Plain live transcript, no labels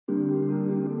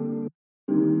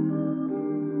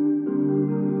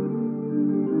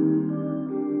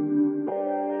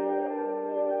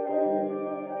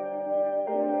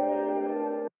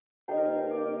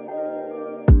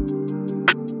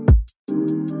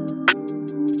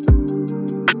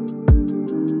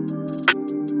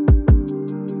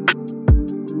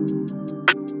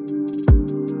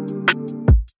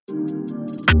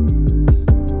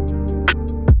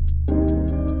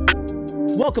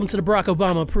Welcome to the Barack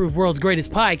Obama approved world's greatest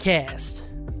podcast,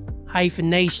 Hyphen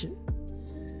Nation.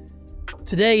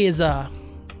 Today is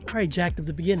already jacked up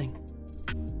the beginning.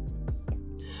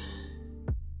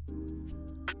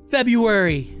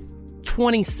 February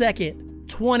 22nd,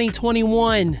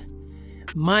 2021.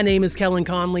 My name is Kellen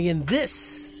Conley, and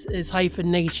this is Hyphen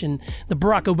Nation, the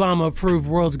Barack Obama approved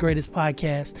world's greatest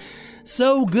podcast.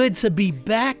 So good to be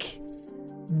back.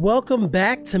 Welcome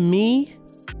back to me.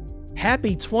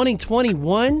 Happy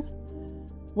 2021.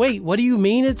 Wait, what do you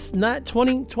mean it's not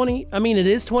 2020? I mean, it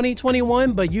is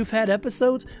 2021, but you've had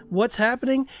episodes. What's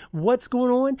happening? What's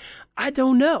going on? I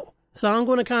don't know. So I'm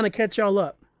going to kind of catch y'all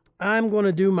up. I'm going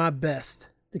to do my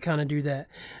best to kind of do that.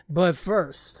 But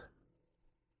first,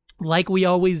 like we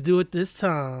always do at this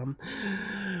time,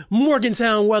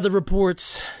 Morgantown weather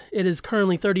reports. It is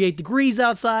currently 38 degrees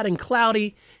outside and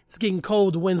cloudy. It's getting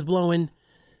cold. The wind's blowing.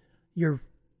 Your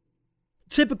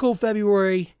typical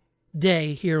February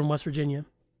day here in West Virginia.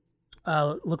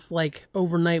 Looks like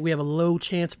overnight we have a low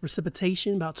chance of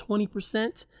precipitation, about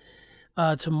 20%.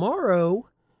 Tomorrow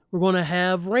we're going to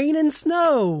have rain and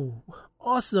snow.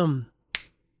 Awesome.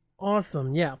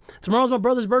 Yeah. Tomorrow's my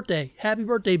brother's birthday. Happy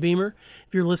birthday, Beamer.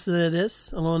 If you're listening to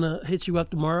this, I'm going to hit you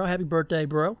up tomorrow. Happy birthday,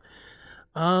 bro.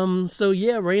 So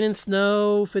yeah, rain and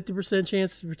snow, 50%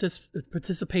 chance of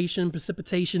precipitation.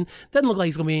 Doesn't look like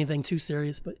it's going to be anything too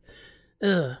serious, but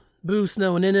boo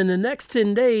snow. And then in the next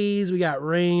 10 days, we got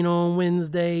rain on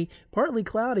Wednesday, partly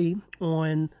cloudy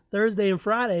on Thursday and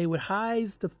Friday with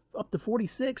highs up to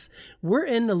 46. We're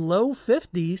in the low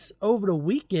 50s over the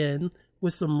weekend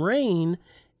with some rain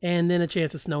and then a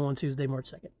chance of snow on Tuesday,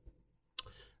 March 2nd.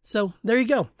 So there you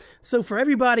go. So for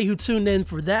everybody who tuned in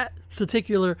for that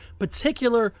particular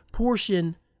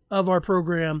portion of our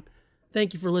program,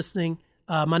 thank you for listening.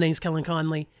 My name's Kellen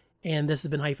Conley, and this has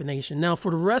been Hyphen Nation. Now,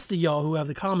 for the rest of y'all who have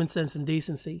the common sense and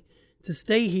decency to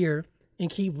stay here and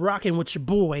keep rocking with your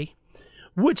boy,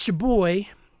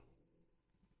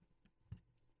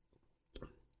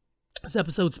 this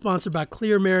episode sponsored by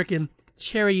Clear American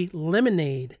Cherry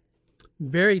Lemonade.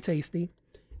 Very tasty.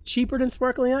 Cheaper than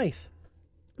sparkling ice,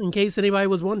 in case anybody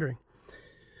was wondering.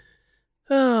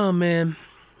 Oh, man.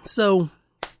 So,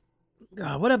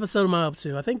 God, what episode am I up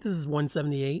to? I think this is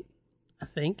 178. I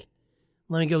think.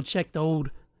 Let me go check the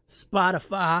old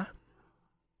Spotify.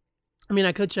 I mean,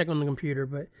 I could check on the computer,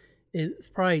 but it's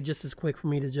probably just as quick for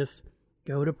me to just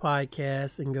go to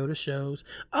podcasts and go to shows.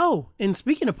 Oh, and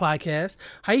speaking of podcasts,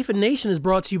 Hyphen Nation is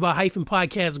brought to you by Hyphen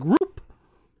Podcast Group,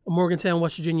 a Morgantown,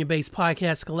 West Virginia-based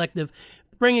podcast collective,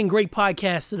 bringing great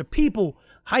podcasts to the people.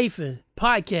 Hyphen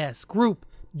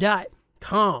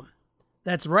podcastgroup.com.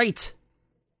 That's right.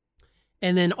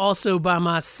 And then also by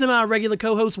my semi-regular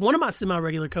co-host, one of my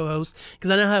semi-regular co-hosts, because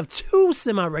I now have two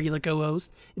semi-regular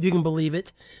co-hosts, if you can believe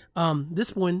it.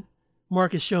 This one,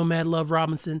 Marcus Show Mad Love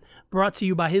Robinson, brought to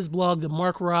you by his blog, The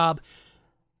Mark Rob.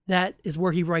 That is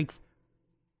where he writes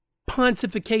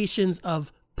pontifications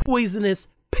of poisonous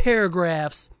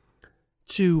paragraphs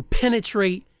to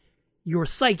penetrate your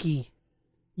psyche.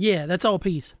 Yeah, that's all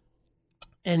peace.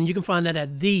 And you can find that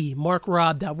at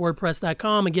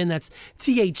themarkrob.wordpress.com. Again, that's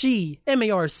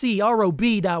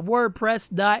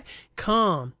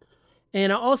themarkrob.wordpress.com.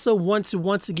 And I also want to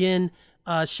once again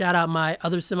shout out my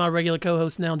other semi-regular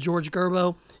co-host now, George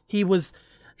Gerbo. He was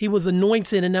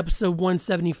anointed in episode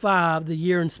 175, the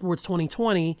year in sports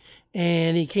 2020,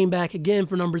 and he came back again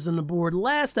for numbers on the board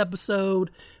last episode.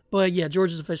 But yeah,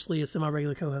 George is officially a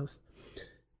semi-regular co-host.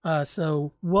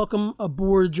 So welcome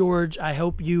aboard, George. I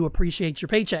hope you appreciate your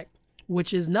paycheck,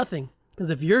 which is nothing, because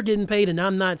if you're getting paid and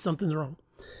I'm not, something's wrong.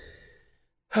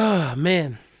 Ah,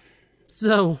 man.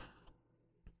 So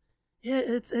yeah,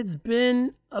 it's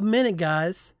been a minute,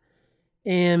 guys,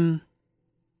 and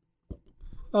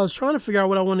I was trying to figure out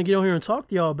what I want to get on here and talk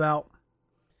to y'all about.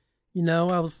 You know,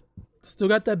 I was still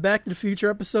got that Back to the Future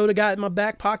episode I got in my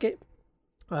back pocket.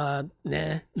 And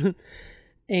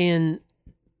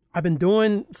I've been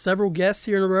doing several guests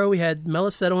here in a row. We had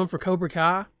Melisette on for Cobra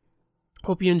Kai.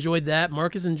 Hope you enjoyed that.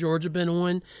 Marcus and George have been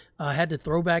on. I had the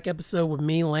throwback episode with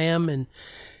me, Lamb, and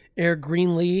Eric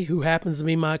Greenlee, who happens to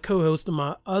be my co-host of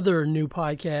my other new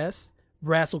podcast,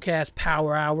 Rasslecast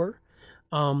Power Hour,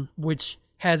 which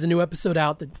has a new episode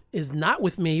out that is not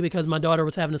with me because my daughter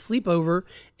was having a sleepover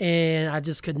and I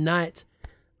just could not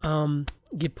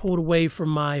get pulled away from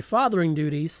my fathering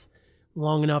duties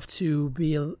long enough to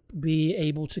be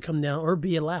able to come down, or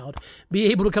be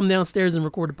able to come downstairs and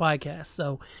record a podcast.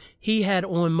 So he had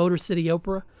on Motor City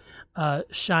Oprah,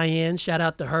 Cheyenne, shout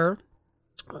out to her.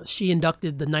 She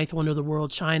inducted the ninth wonder of the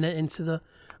world, China, into the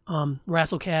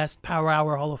Rasslecast Power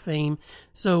Hour Hall of Fame.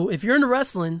 So if you're into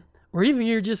wrestling, or even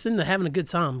you're just in there having a good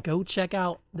time, go check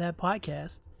out that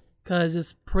podcast because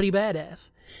it's pretty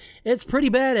badass. It's pretty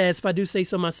badass, if I do say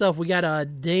so myself. We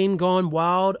got Dane Gone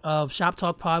Wild of Shop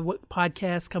Talk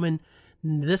podcast coming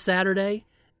this Saturday,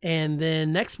 and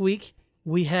then next week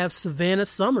we have Savannah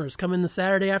Summers coming the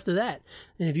Saturday after that.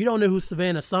 And if you don't know who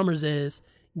Savannah Summers is,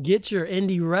 get your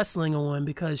indie wrestling on,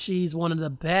 because she's one of the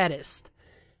baddest,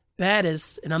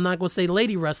 and I'm not going to say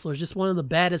lady wrestlers, just one of the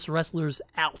baddest wrestlers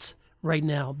out right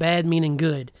now. Bad meaning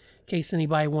good, in case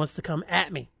anybody wants to come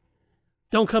at me.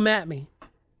 Don't come at me.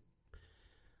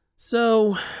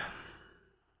 So,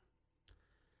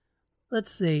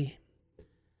 let's see.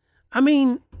 I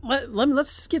mean,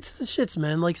 let's just get to the shits,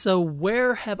 man. Like, so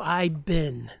where have I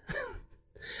been?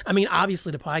 I mean,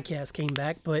 obviously the podcast came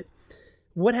back, but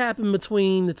what happened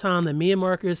between the time that me and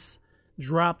Marcus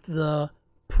dropped the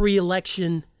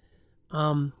pre-election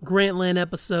Grantland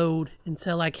episode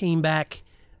until I came back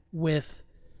with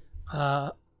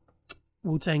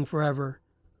Wu-Tang Forever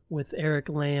with Eric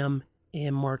Lamb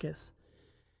and Marcus?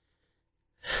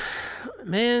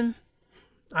 Man,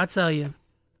 I tell you,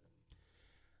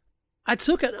 I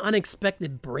took an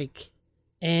unexpected break,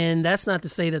 and that's not to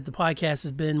say that the podcast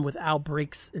has been without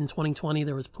breaks in 2020.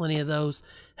 There was plenty of those.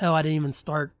 Hell, I didn't even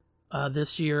start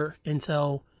this year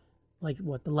until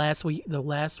the last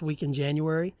week in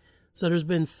January. So there's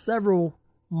been several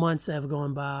months that have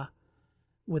gone by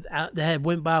went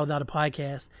by without a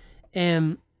podcast,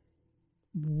 and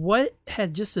what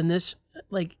had just in this,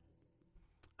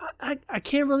 I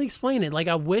can't really explain it. Like,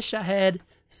 I wish I had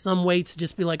some way to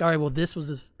just be like, all right, well, this was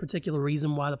this particular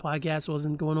reason why the podcast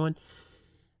wasn't going on.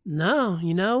 No,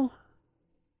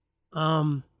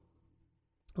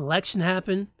 election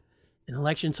happened, and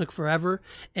election took forever,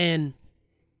 and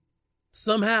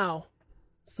somehow,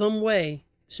 some way,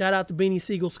 shout out to Beanie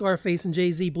Siegel, Scarface, and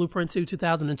Jay-Z, Blueprint 2,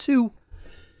 2002,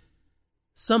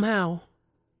 somehow,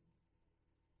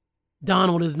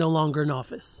 Donald is no longer in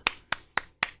office.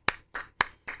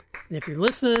 And if you're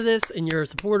listening to this and you're a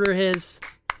supporter of his,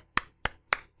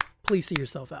 please see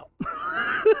yourself out.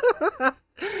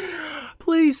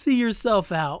 Please see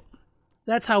yourself out.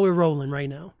 That's how we're rolling right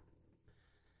now.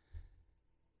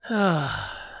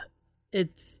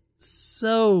 It's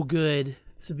so good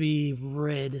to be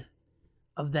rid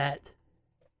of that.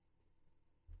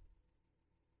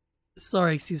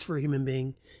 Sorry, excuse for a human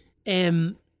being.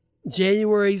 And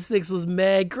January 6th was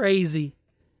mad crazy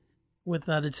with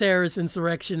the terrorist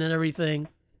insurrection and everything.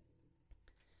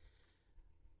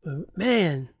 But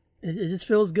man, it just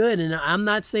feels good. And I'm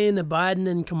not saying that Biden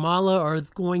and Kamala are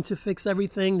going to fix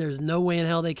everything. There's no way in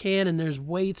hell they can. And there's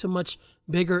way too much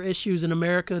bigger issues in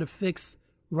America to fix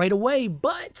right away.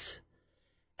 But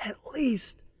at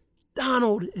least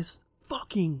Donald is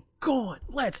fucking gone.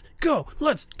 Let's go.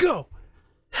 Let's go.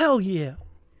 Hell yeah.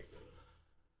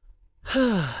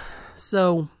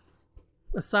 So,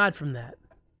 aside from that,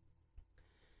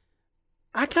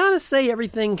 I kind of say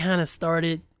everything kind of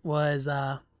started was,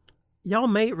 y'all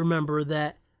may remember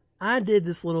that I did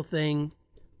this little thing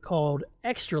called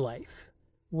Extra Life,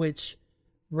 which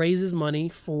raises money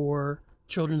for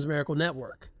Children's Miracle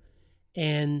Network.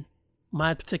 And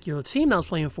my particular team that I was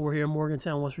playing for here in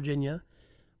Morgantown, West Virginia,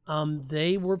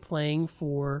 they were playing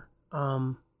for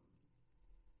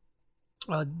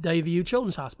WVU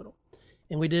Children's Hospital.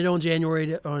 And we did it on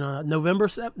November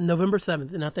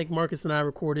 7th. And I think Marcus and I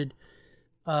recorded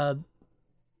a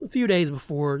few days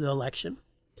before the election.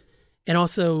 And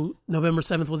also, November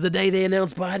 7th was the day they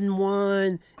announced Biden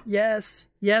won. Yes,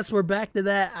 we're back to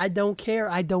that. I don't care.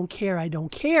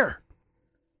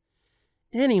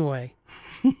 Anyway.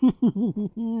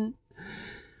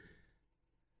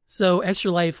 So,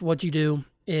 Extra Life, what you do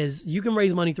is you can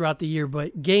raise money throughout the year,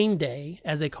 but game day,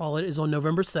 as they call it, is on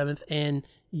November 7th. And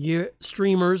your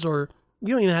streamers, or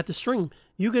you don't even have to stream.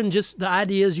 You can just, the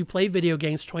idea is you play video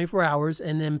games 24 hours,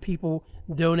 and then people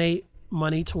donate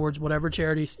money towards whatever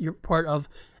charities you're part of,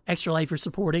 Extra Life you're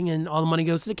supporting, and all the money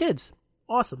goes to the kids.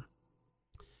 Awesome.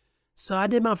 So I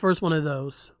did my first one of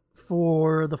those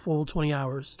for the full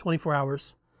 24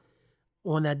 hours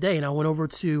on that day. And I went over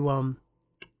to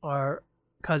our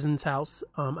cousin's house,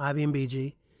 Ivy and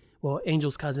BG. Well,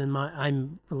 Angel's cousin,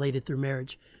 I'm related through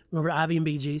marriage. Went over to Ivy and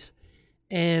BG's.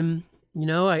 And,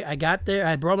 I got there.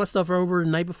 I brought my stuff over the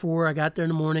night before. I got there in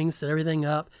the morning, set everything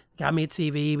up, got me a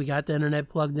TV. We got the internet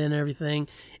plugged in and everything.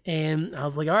 And I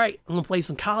was like, all right, I'm going to play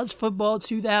some college football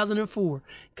 2004,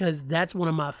 because that's one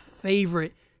of my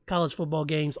favorite college football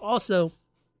games. Also,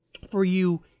 for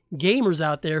you gamers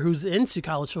out there who's into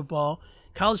college football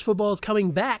is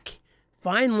coming back.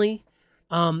 Finally,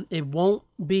 it won't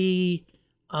be,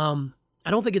 I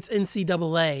don't think it's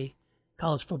NCAA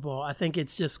college football. I think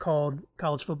it's just called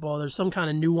college football. There's some kind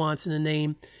of nuance in the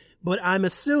name, but I'm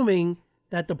assuming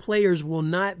that the players will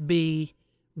not be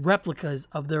replicas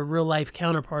of their real life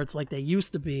counterparts like they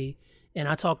used to be. And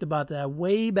I talked about that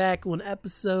way back on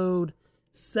episode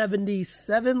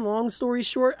 77, long story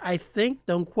short, I think.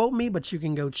 Don't quote me, but you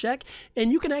can go check.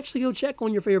 And you can actually go check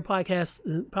on your favorite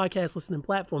podcast listening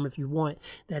platform if you want.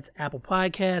 That's Apple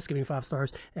Podcasts, give me 5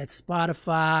 stars. That's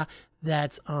Spotify.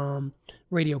 That's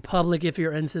Radio Public if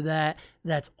you're into that.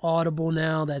 That's Audible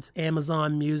now. That's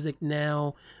Amazon Music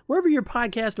now. Wherever your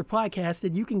podcast or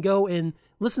podcasted, you can go and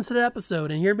listen to the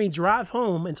episode and hear me drive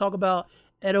home and talk about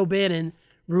Ed O'Bannon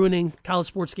ruining college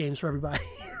sports games for everybody.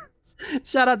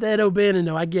 Shout out to Ed O'Bannon,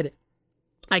 though. I get it.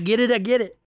 I get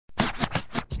it.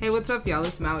 Hey, what's up, y'all?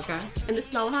 It's Malachi. And this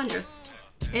is Alejandra.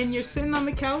 And you're sitting on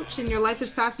the couch and your life is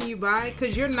passing you by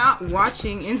because you're not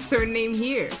watching Insert Name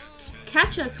Here.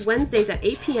 Catch us Wednesdays at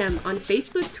 8 p.m. on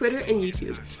Facebook, Twitter, and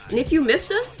YouTube. And if you missed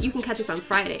us, you can catch us on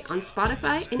Friday on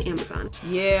Spotify and Amazon.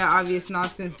 Yeah, Obvious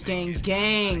Nonsense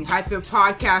Gang. Hyphen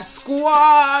Podcast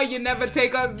Squad. You never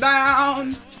take us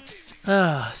down.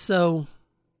 So,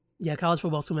 yeah, college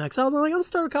football's coming back. So I was like, I'm going to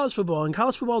start with college football. And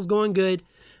college football's going good.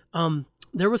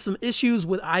 There was some issues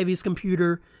with Ivy's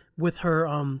computer with her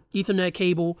Ethernet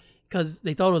cable, because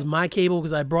they thought it was my cable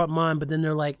because I brought mine, but then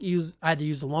they're like, I had to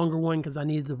use the longer one because I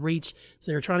needed the reach.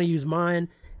 So they were trying to use mine.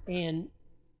 And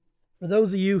for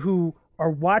those of you who are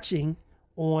watching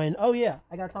on, oh yeah,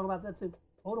 I got to talk about that too.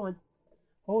 Hold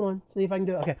on. See if I can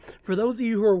do it. Okay. For those of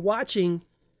you who are watching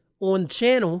on the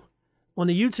channel, on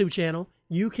the YouTube channel,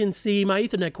 you can see my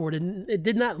Ethernet cord. And it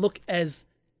did not look as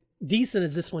decent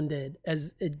as this one did,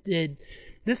 as it did.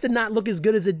 This did not look as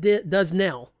good as it does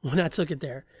now when I took it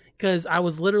there. Because I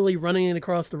was literally running it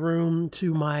across the room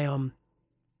to my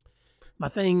my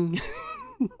thing,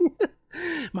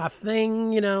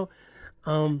 you know.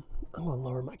 I'm gonna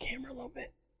lower my camera a little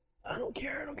bit. I don't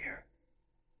care. Okay,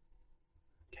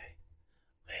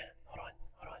 man, hold on.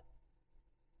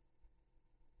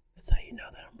 That's how you know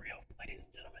that I'm real, ladies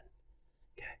and gentlemen.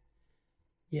 Okay,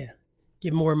 yeah,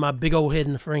 get more of my big old head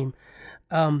in the frame.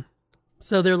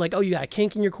 So they're like, oh, you got a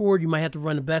kink in your cord. You might have to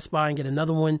run to Best Buy and get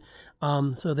another one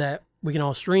so that we can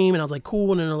all stream. And I was like, cool.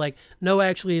 And then they're like, no,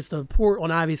 actually, it's the port on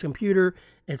Ivy's computer.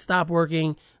 It stopped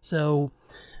working. So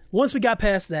once we got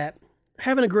past that,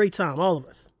 having a great time, all of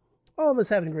us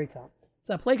having a great time.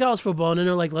 So I play college football, and then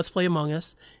they're like, let's play Among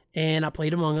Us. And I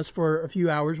played Among Us for a few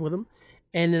hours with them.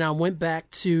 And then I went back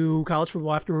to college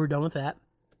football after we were done with that.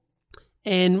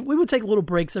 And we would take little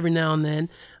breaks every now and then.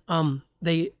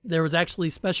 There was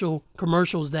actually special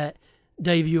commercials that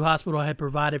Dayview Hospital had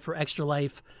provided for Extra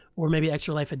Life, or maybe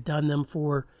Extra Life had done them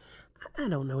for, I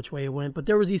don't know which way it went, but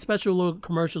there was these special little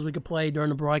commercials we could play during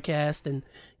the broadcast and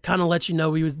kind of let you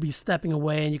know we would be stepping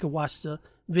away and you could watch the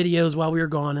videos while we were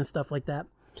gone and stuff like that.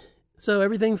 So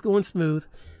everything's going smooth.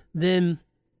 Then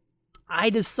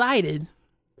I decided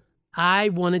I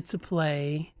wanted to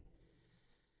play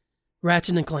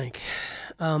Ratchet & Clank,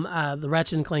 the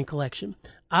Ratchet & Clank collection.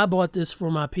 I bought this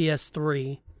for my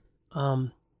PS3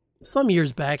 some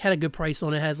years back. Had a good price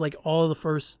on it. It has like all the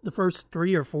first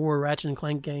 3 or 4 Ratchet &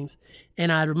 Clank games.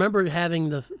 And I remember having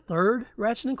the 3rd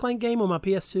Ratchet & Clank game on my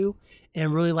PS2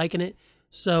 and really liking it.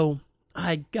 So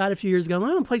I got a few years ago, I'm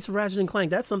going to play some Ratchet &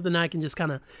 Clank. That's something I can just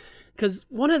kind of, because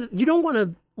you don't want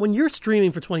to, when you're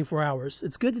streaming for 24 hours,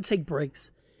 it's good to take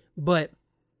breaks, but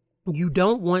you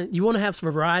want to have some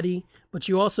variety, but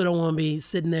you also don't want to be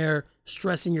sitting there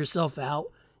stressing yourself out.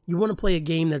 You want to play a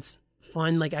game that's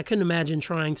fun. Like, I couldn't imagine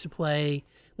trying to play,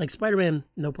 like, Spider-Man,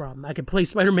 no problem. I could play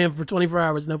Spider-Man for 24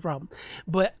 hours, no problem.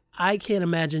 But I can't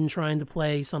imagine trying to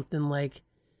play something like,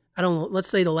 I don't know, let's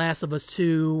say The Last of Us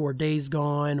 2 or Days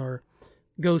Gone or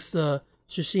Ghost of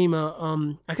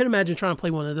Tsushima. I couldn't imagine trying to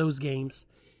play one of those games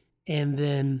and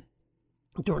then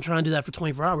don't try and do that for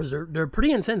 24 hours. They're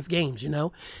pretty intense games, you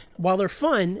know? While they're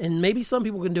fun, and maybe some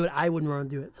people can do it, I wouldn't want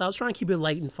to do it. So I was trying to keep it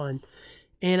light and fun.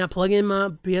 And I plug in my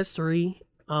PS3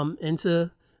 into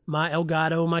my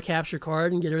Elgato, my capture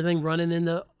card, and get everything running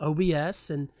into OBS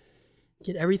and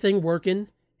get everything working.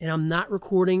 And I'm not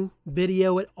recording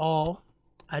video at all.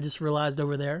 I just realized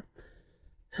over there.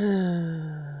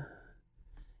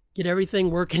 Get everything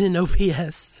working in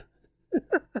OBS.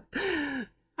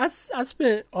 I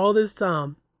spent all this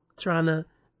time trying to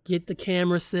get the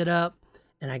camera set up,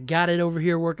 and I got it over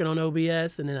here working on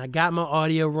OBS, and then I got my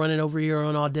audio running over here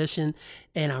on Audition,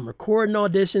 and I'm recording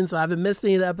Audition, so I haven't missed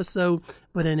any of the episode.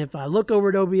 But then if I look over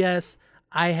at OBS,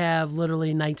 I have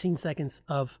literally 19 seconds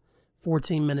of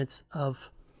 14 minutes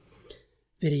of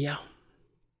video.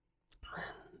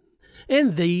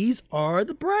 And these are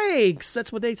the breaks.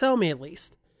 That's what they tell me, at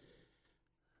least.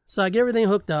 So I get everything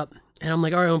hooked up, and I'm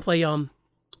like, all right, I'm gonna play, go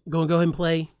ahead and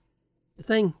play the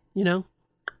thing,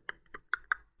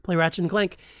 play Ratchet and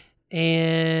Clank,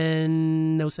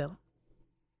 and no sound.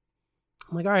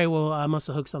 I'm like, all right, well, I must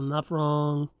have hooked something up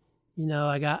wrong.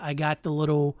 I got the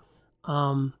little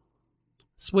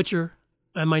switcher.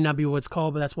 That might not be what it's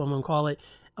called, but that's what I'm gonna call it.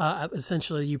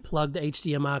 Essentially, you plug the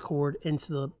HDMI cord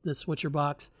into the switcher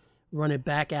box, run it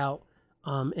back out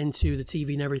into the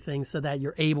TV and everything, so that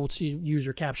you're able to use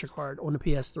your capture card on the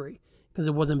PS3, because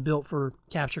it wasn't built for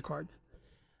capture cards.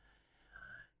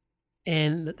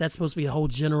 And that's supposed to be the whole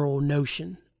general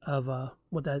notion of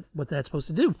what that's supposed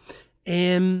to do.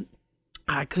 And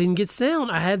I couldn't get sound.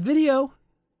 I had video,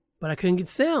 but I couldn't get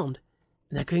sound.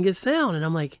 And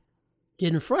I'm like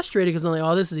getting frustrated, because I'm like,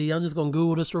 oh, this is easy. I'm just going to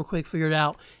Google this real quick, figure it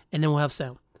out, and then we'll have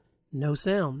sound. No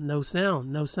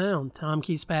sound. Time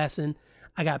keeps passing.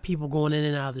 I got people going in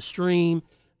and out of the stream.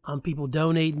 People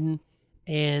donating.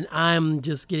 And I'm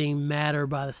just getting madder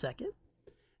by the second.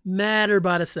 Man.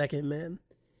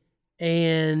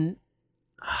 And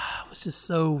I was just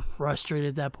so frustrated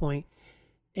at that point.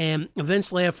 And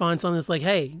eventually I find something that's like,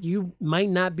 hey, you might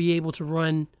not be able to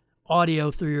run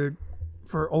audio through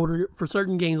for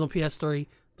certain games on PS3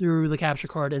 through the capture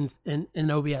card and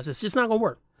OBS. It's just not going to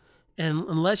work. And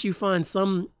unless you find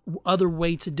some other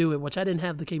way to do it, which I didn't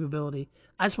have the capability.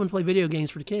 I just want to play video games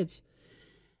for the kids.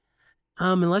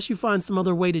 Unless you find some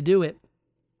other way to do it,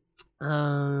 you're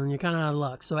kind of out of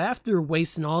luck. So after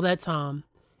wasting all that time,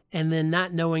 and then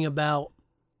not knowing about,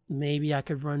 maybe I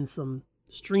could run some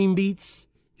Stream Beats.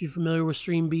 If you're familiar with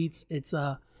Stream Beats, it's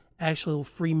actual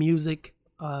free music,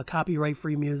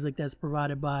 copyright-free music that's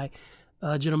provided by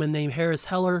a gentleman named Harris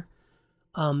Heller.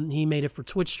 He made it for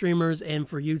Twitch streamers and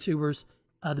for YouTubers.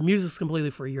 The music's completely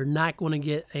free. You're not going to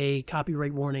get a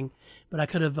copyright warning, but I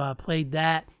could have played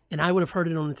that, and I would have heard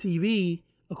it on the TV,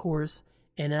 of course,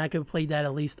 and I could have played that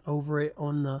at least over it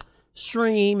on the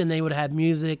stream, and they would have had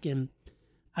music, and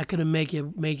I could have made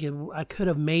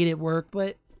it work,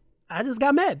 but I just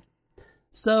got mad.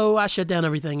 So I shut down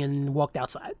everything and walked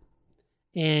outside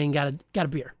and got a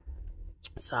beer.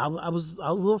 So I was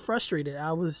a little frustrated.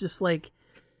 I was just like,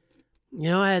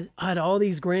 I had all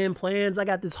these grand plans. I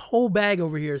got this whole bag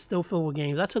over here still filled with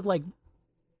games. I took like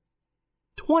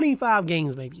 25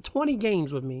 games, maybe 20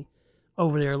 games with me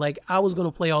over there. Like, I was going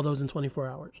to play all those in 24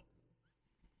 hours.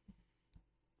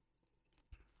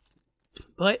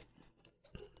 But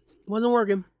wasn't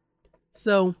working.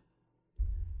 So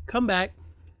come back.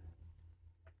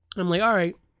 I'm like, all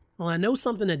right, well, I know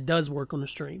something that does work on the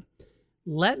stream.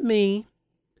 Let me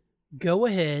go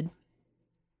ahead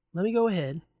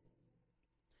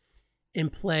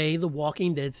and play The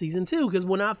Walking Dead Season 2. Because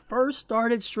when I first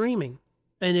started streaming,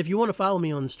 and if you want to follow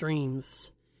me on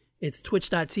streams, it's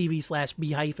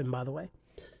twitch.tv/b-, by the way.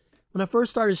 When I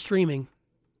first started streaming, you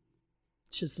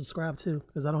should subscribe too,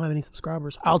 because I don't have any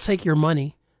subscribers. I'll take your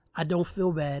money. I don't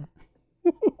feel bad.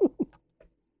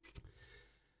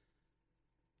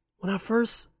 When I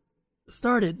first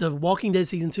started, The Walking Dead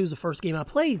Season 2 is the first game I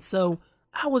played. So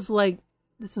I was like,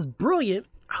 this is brilliant.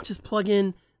 I'll just plug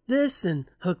in this and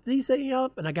hook these things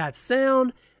up, and I got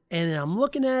sound, and I'm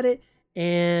looking at it,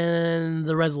 and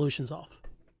the resolution's off.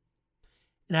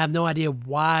 And I have no idea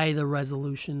why the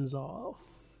resolution's off.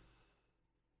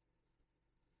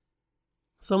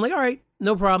 So I'm like, all right,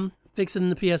 no problem. Fix it in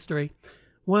the PS3.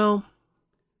 Well,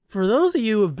 for those of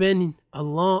you who have been a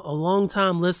long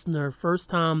time listener, first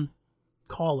time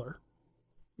caller,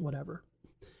 whatever,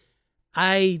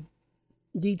 I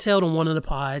detailed on one of the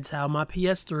pods how my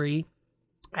PS3,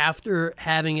 after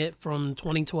having it from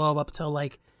 2012 up till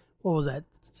like, what was that,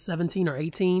 17 or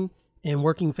 18, and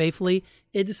working faithfully,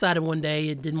 it decided one day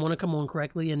it didn't want to come on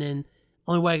correctly, and then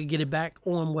the only way I could get it back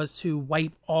on was to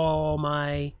wipe all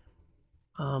my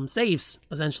saves,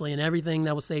 essentially, and everything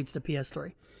that was saved to the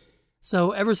PS3.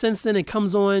 So ever since then, it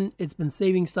comes on. It's been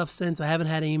saving stuff since. I haven't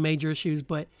had any major issues,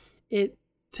 but it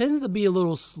tends to be a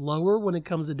little slower when it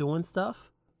comes to doing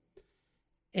stuff.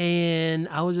 And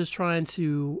I was just trying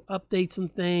to update some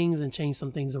things and change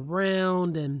some things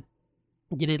around and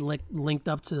get it linked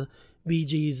up to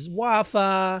BG's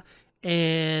Wi-Fi.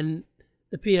 And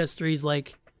the PS3's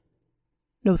like,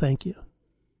 no thank you.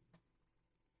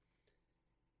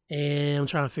 And I'm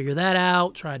trying to figure that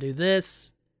out, try to do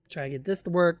this, try to get this to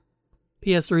work.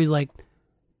 PS3's like,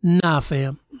 nah,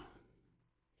 fam.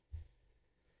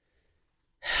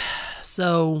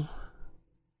 So,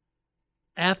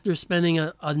 after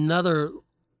spending another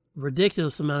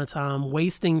ridiculous amount of time,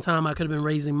 wasting time I could have been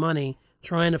raising money,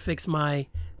 trying to fix my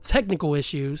technical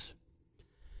issues,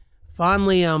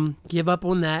 finally give up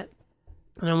on that.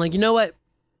 And I'm like, you know what?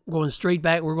 going straight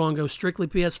back. We're going to go strictly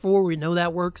PS4. We know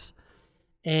that works.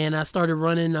 And I started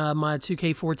running my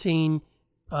 2K14,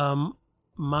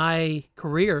 my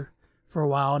career for a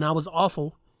while, and I was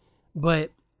awful.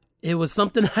 But it was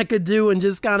something I could do and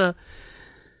just kind of,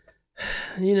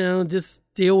 just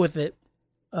deal with it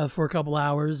for a couple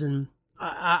hours. And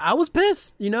I was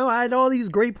pissed. I had all these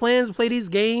great plans to play these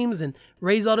games and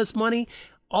raise all this money.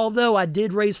 Although I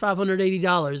did raise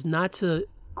 $580, not to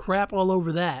crap all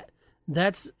over that.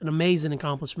 That's an amazing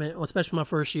accomplishment, especially my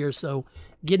first year. So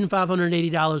getting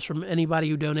 $580 from anybody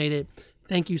who donated,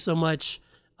 thank you so much.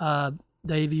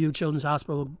 Bayview Children's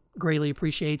Hospital greatly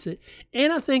appreciates it.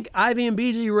 And I think Ivy and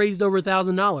BG raised over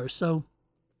 $1,000. So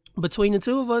between the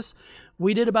two of us,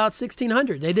 we did about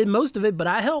 $1,600. They did most of it, but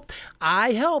I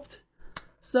helped.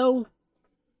 So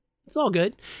it's all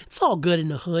good. It's all good in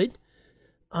the hood.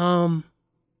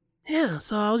 Yeah,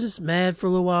 so I was just mad for a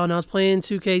little while, and I was playing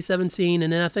 2K17,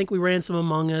 and then I think we ran some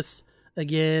Among Us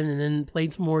again, and then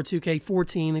played some more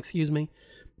 2K14,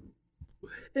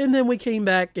 And then we came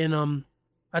back, and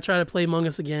I tried to play Among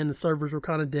Us again. The servers were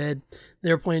kind of dead. They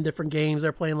were playing different games. They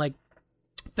were playing, like,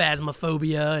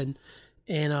 Phasmophobia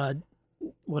and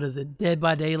what is it, Dead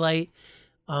by Daylight.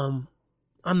 I'm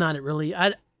not really...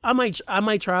 I might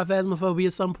try Phasmophobia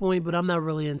at some point, but I'm not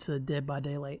really into Dead by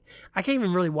Daylight. I can't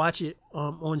even really watch it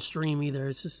on stream either.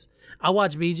 It's just, I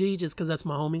watch BG just because that's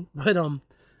my homie. But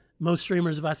most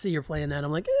streamers, if I see you're playing that,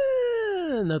 I'm like,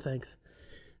 no thanks.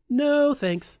 No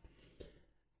thanks.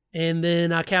 And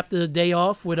then I capped the day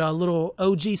off with a little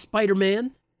OG Spider-Man,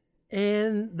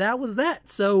 and that was that.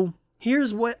 So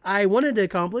here's what I wanted to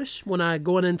accomplish when I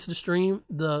going into the stream,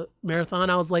 the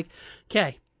marathon. I was like,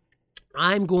 okay,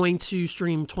 I'm going to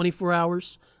stream 24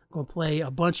 hours. I'm going to play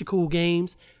a bunch of cool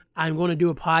games. I'm going to do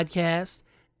a podcast,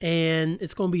 and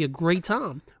it's going to be a great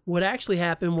time. What actually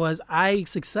happened was I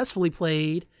successfully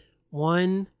played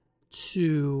 4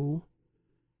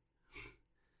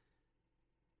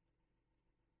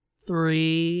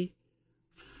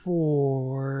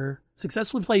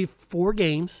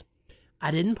 games.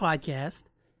 I didn't podcast.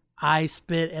 I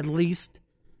spent at least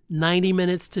 90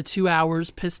 minutes to 2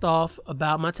 hours pissed off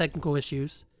about my technical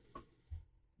issues.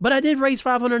 But I did raise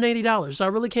 $580, so I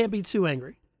really can't be too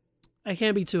angry. I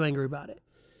can't be too angry about it.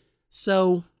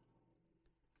 So,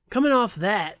 coming off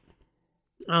that,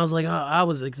 I was like, I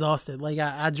was exhausted. Like,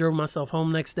 I drove myself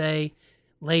home next day,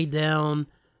 laid down.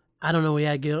 I don't know what we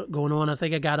had going on. I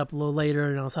think I got up a little later,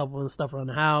 and I was helping with stuff around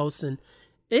the house. And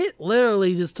it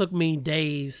literally just took me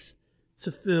days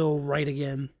to feel right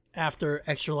again after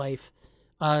Extra Life.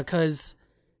 Because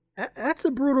that's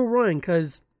a brutal run.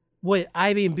 Because what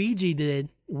Ivy and BG did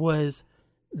was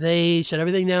they shut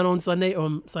everything down on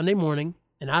Sunday morning,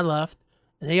 and I left,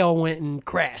 and they all went and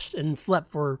crashed and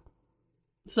slept for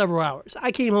several hours.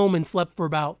 I came home and slept for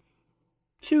about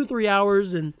 2-3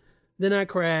 hours, and then I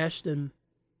crashed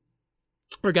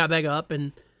or got back up,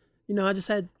 and I just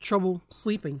had trouble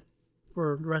sleeping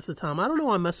for the rest of the time. I don't know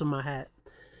why I'm messing with my hat.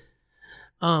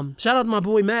 Shout out to my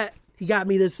boy Matt. He got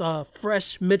me this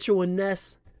fresh Mitchell and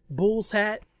Ness Bulls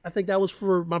hat. I think that was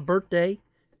for my birthday.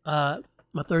 My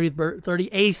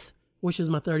 38th, which is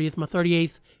my 30th. My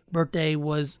 38th birthday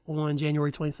was on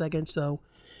January 22nd. So,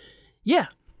 yeah,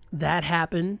 that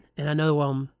happened. And I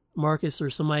know Marcus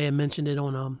or somebody had mentioned it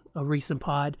on a recent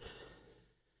pod.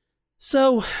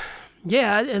 So,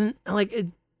 yeah, and like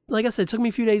I said, it took me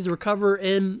a few days to recover,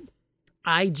 and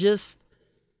I just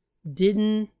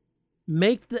didn't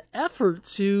make the effort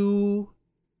to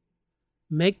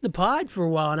make the pod for a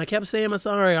while. And I kept saying to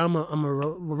myself, all right, I'm going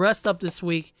to rest up this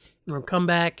week. I'm going to come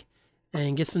back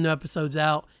and get some new episodes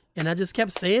out. And I just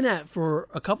kept saying that for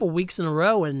a couple weeks in a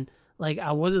row. And like,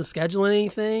 I wasn't scheduling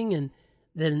anything. And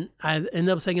then I ended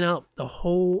up taking the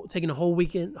whole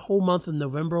month of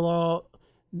November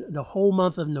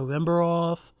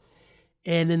off.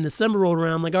 And then December rolled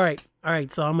around. I'm like, all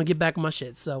right, so I'm going to get back on my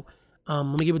shit. So, let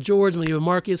me get with George. I'm going to get with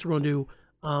Marcus. We're going to do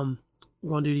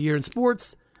the year in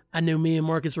sports. I knew me and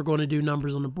Marcus were going to do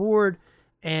numbers on the board.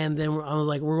 And then I was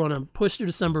like, we're going to push through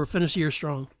December, finish the year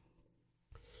strong.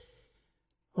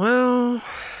 Well,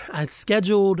 I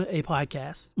scheduled a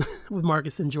podcast with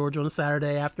Marcus and George on a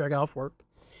Saturday after I got off work.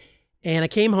 And I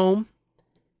came home,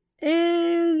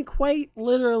 and quite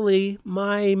literally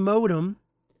my modem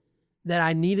that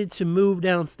I needed to move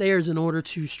downstairs in order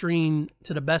to stream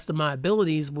to the best of my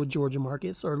abilities with George and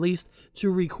Marcus, or at least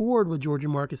to record with George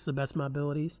and Marcus to the best of my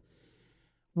abilities,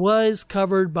 was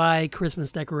covered by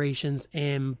Christmas decorations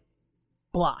and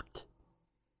blocked.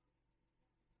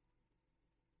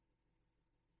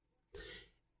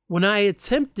 When I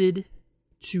attempted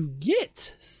to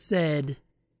get said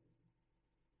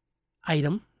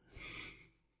item,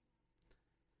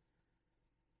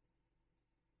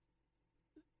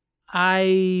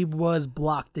 I was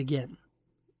blocked again,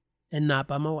 and not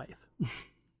by my wife.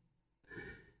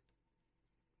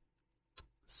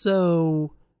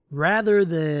 So rather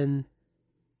than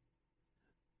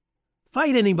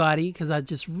fight anybody, because I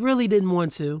just really didn't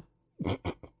want to,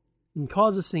 and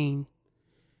cause a scene,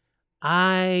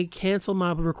 I canceled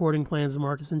my recording plans with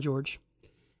Marcus and George.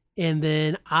 And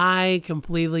then I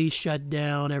completely shut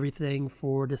down everything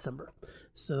for December.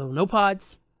 So no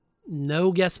pods,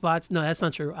 no guest spots. No, that's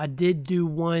not true. I did do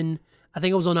one, I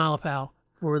think it was on Alapal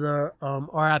for the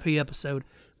RIP episode.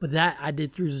 But that I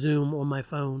did through Zoom on my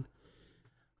phone.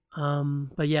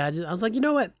 But yeah, I was like, you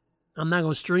know what? I'm not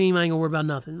going to stream. I ain't going to worry about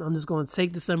nothing. I'm just going to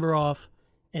take December off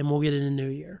and we'll get it in the new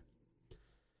year.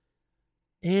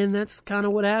 And that's kind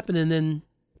of what happened. And then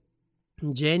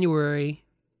in January,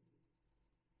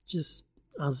 it's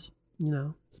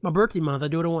my birthday month. I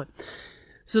do what I want.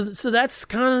 So that's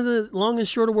kind of the long and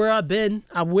short of where I've been.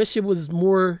 I wish it was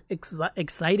more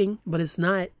exciting, but it's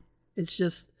not. It's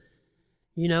just,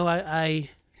 I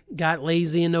got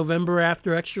lazy in November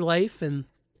after Extra Life, and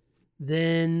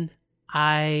then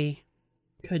I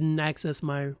couldn't access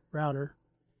my router.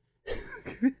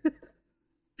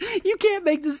 You can't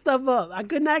make this stuff up. I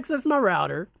couldn't access my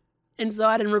router, and so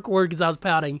I didn't record because I was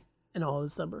pouting in all of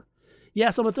December.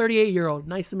 Yes, I'm a 38-year-old.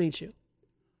 Nice to meet you.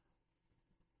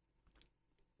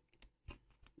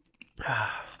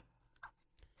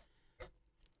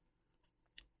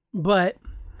 But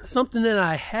something that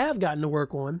I have gotten to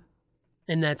work on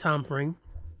in that time frame.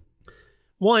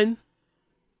 One,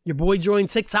 your boy joined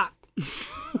TikTok.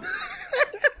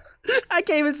 I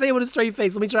can't even say it with a straight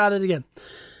face. Let me try that again.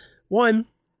 One,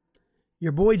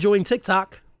 your boy joined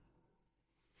TikTok.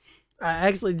 I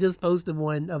actually just posted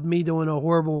one of me doing a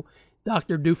horrible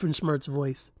Dr. Doofenshmirtz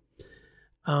voice.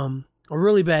 A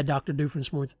really bad Dr.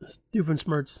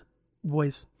 Doofenshmirtz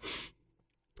voice.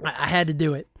 I had to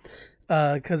do it.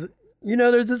 Because,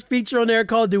 there's this feature on there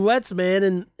called Duets, man,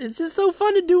 and it's just so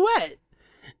fun to duet.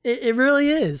 It really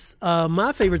is.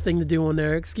 My favorite thing to do on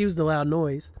there, excuse the loud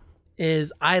noise,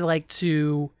 is I like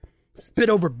to spit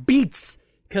over beats,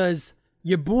 because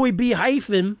your boy B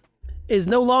hyphen is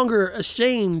no longer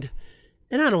ashamed.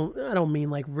 And I don't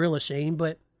mean like real ashamed,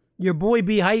 but your boy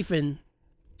B hyphen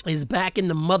is back in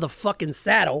the motherfucking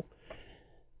saddle.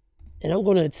 And I'm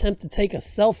going to attempt to take a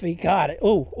selfie. Got it.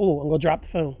 Oh, I'm going to drop the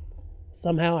phone.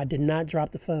 Somehow I did not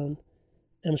drop the phone.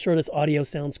 I'm sure this audio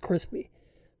sounds crispy.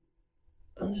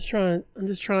 I'm just trying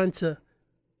to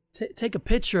take a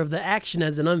picture of the action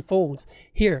as it unfolds.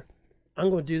 Here, I'm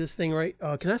going to do this thing right.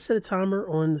 Can I set a timer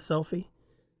on the selfie?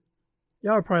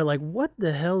 Y'all are probably like, what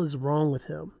the hell is wrong with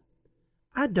him?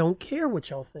 I don't care what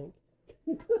y'all think.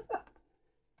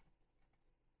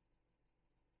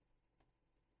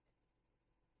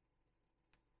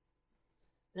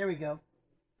 There we go.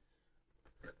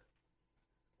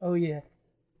 Oh yeah,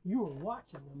 you were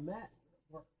watching the master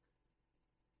work.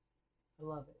 I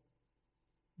love it.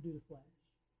 Do the flash.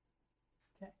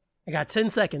 Okay. I got 10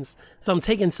 seconds, so I'm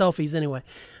taking selfies anyway.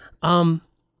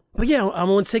 But yeah, I'm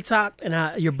on TikTok,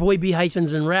 and your boy B hyphen's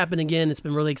been rapping again. It's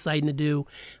been really exciting to do.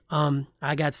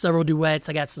 I got several duets.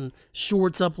 I got some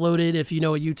shorts uploaded, if you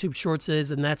know what YouTube Shorts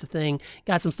is, and that's a thing.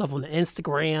 Got some stuff on the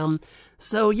Instagram.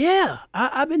 So yeah,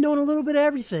 I've been doing a little bit of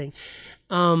everything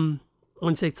on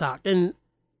TikTok. And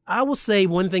I will say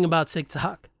one thing about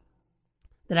TikTok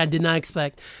that I did not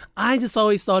expect. I just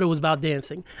always thought it was about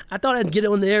dancing. I thought I'd get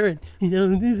on there and,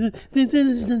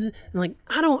 like,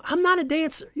 I'm not a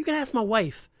dancer. You can ask my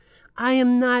wife. I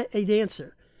am not a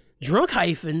dancer. Drunk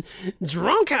hyphen.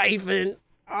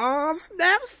 Oh,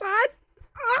 snap, son.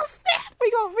 Oh, snap. We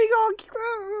gonna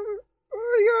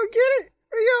get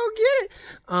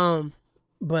it.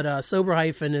 But sober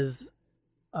hyphen is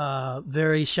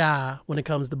very shy when it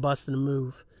comes to busting a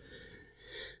move.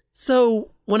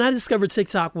 So when I discovered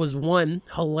TikTok was, one,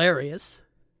 hilarious.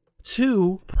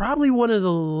 Two, probably one of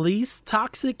the least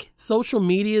toxic social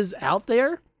medias out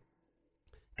there.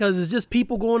 Because it's just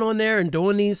people going on there and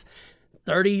doing these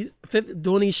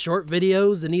doing these short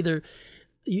videos, and either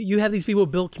you have these people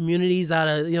build communities out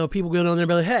of, people going on there and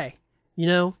be like, hey,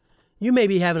 you may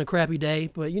be having a crappy day,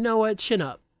 but you know what? Chin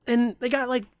up. And they got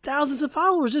like thousands of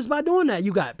followers just by doing that.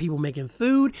 You got people making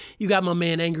food. You got my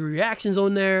man Angry Reactions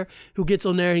on there, who gets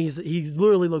on there and he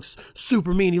literally looks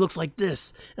super mean. He looks like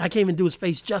this. And I can't even do his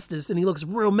face justice, and he looks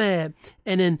real mad.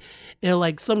 And then,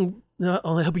 like he'll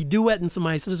be duetting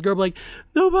somebody. So this girl be like,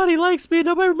 nobody likes me.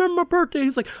 Nobody remember my birthday.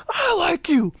 He's like, I like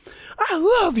you. I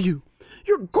love you.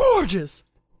 You're gorgeous.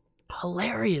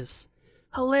 Hilarious.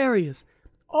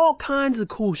 All kinds of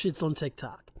cool shits on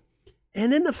TikTok.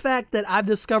 And then the fact that I've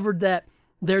discovered that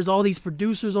there's all these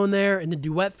producers on there, and the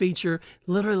duet feature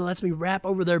literally lets me rap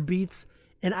over their beats,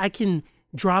 and I can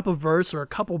drop a verse or a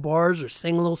couple bars or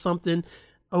sing a little something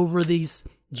over these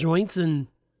joints and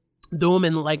do them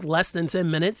in like less than 10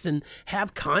 minutes and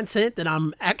have content that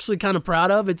I'm actually kind of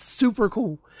proud of. It's super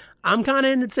cool. I'm kind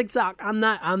of into TikTok. I'm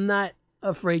not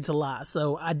afraid to lie.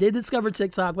 So I did discover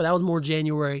TikTok, but that was more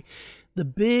January. The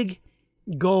big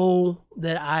goal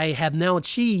that I have now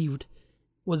achieved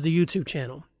was the YouTube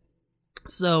channel.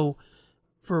 So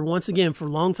for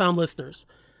long-time listeners,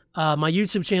 my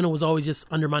YouTube channel was always just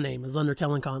under my name. It was under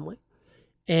Kellen Conley.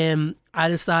 And I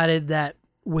decided that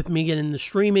with me getting into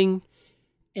streaming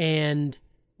and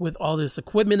with all this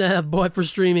equipment that I've bought for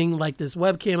streaming, like this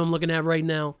webcam I'm looking at right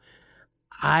now,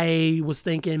 I was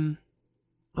thinking,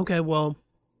 okay, well,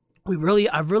 I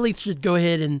really should go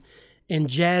ahead and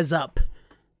jazz up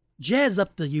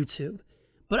the YouTube.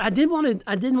 But I didn't want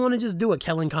to just do a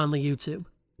Kellen Conley YouTube,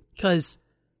 because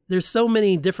there's so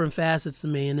many different facets to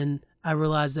me. And then I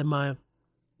realized that my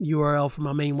URL for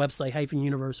my main website,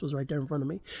 Universe, was right there in front of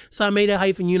me. So I made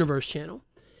a Universe channel.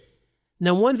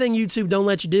 Now, one thing YouTube don't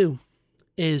let you do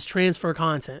is transfer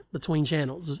content between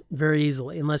channels very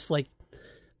easily, unless, like,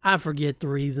 I forget the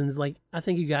reasons. Like, I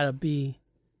think you gotta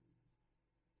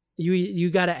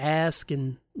ask,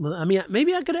 and I mean,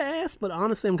 maybe I could have asked, but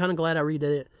honestly, I'm kind of glad I redid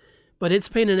it. But it's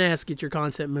a pain in the ass to get your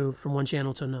content moved from one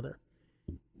channel to another.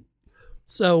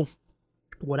 So,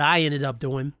 what I ended up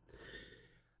doing,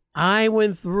 I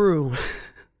went through,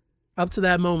 up to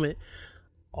that moment,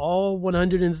 all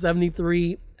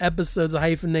 173 episodes of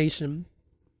Hyphenation,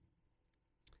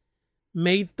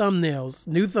 made thumbnails,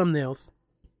 new thumbnails,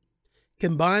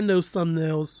 combined those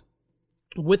thumbnails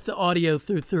with the audio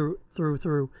through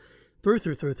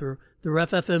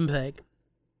FFmpeg,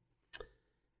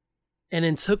 and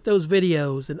then took those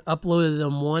videos and uploaded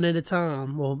them one at a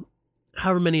time. Well,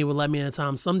 however many it would let me at a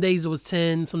time. Some days it was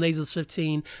 10, some days it was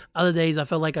 15. Other days I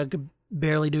felt like I could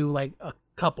barely do like a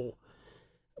couple.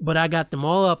 But I got them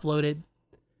all uploaded.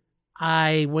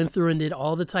 I went through and did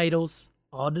all the titles,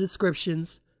 all the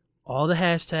descriptions, all the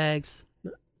hashtags,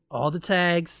 all the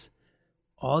tags,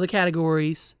 all the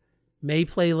categories, made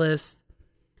playlists.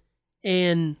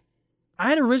 And I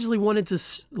had originally wanted to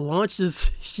launch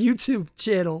this YouTube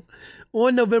channel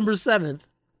on November 7th.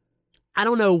 I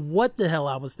don't know what the hell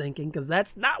I was thinking, because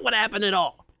that's not what happened at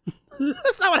all.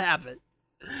 That's not what happened.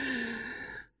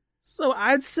 So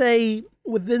I'd say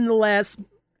within the last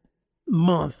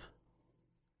month,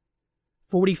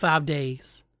 45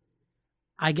 days,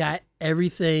 I got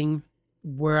everything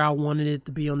where I wanted it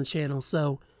to be on the channel.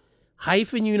 So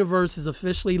Universe is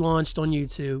officially launched on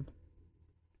YouTube.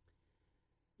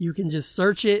 You can just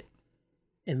search it,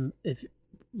 and if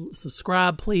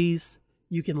subscribe, please.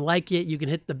 You can like it. You can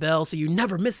hit the bell so you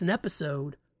never miss an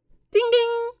episode. Ding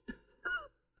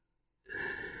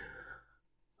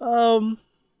ding.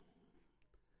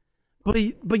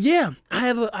 But yeah, I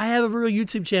have a real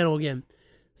YouTube channel again.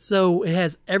 So it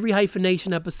has every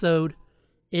Hyphenation episode.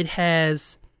 It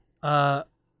has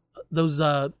those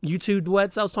YouTube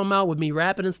duets I was talking about with me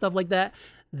rapping and stuff like that.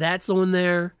 That's on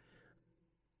there.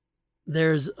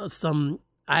 There's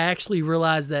I actually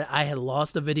realized that I had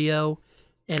lost a video,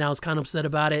 and I was kind of upset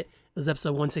about it. It was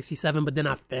episode 167, but then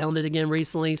I found it again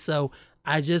recently. So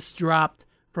I just dropped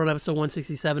from episode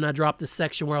 167. I dropped the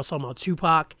section where I was talking about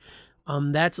Tupac.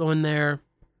 That's on there.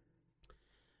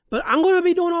 But I'm going to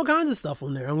be doing all kinds of stuff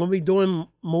on there. I'm going to be doing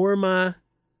more of my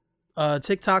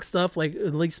TikTok stuff, like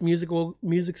at least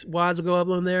music-wise will go up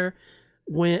on there.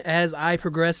 As I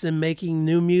progress in making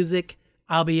new music,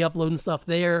 I'll be uploading stuff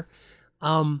there.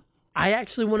 I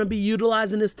actually want to be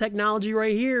utilizing this technology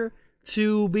right here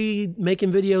to be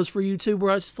making videos for YouTube,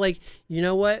 where I was just like, you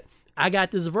know what? I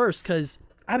got this verse, because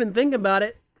I've been thinking about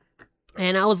it,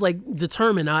 and I was like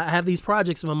determined. I have these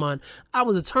projects in my mind. I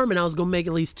was determined I was going to make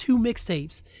at least 2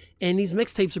 mixtapes, and these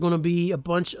mixtapes are going to be a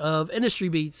bunch of industry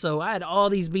beats. So I had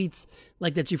all these beats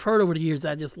like that you've heard over the years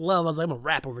that I just love. I was like, I'm going to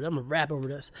rap over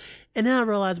this. And then I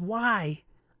realized why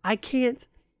I can't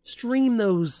stream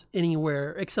those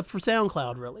anywhere except for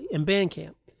SoundCloud, really, and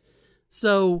Bandcamp.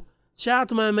 So shout out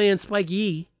to my man Spike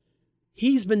Yee.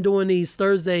 He's been doing these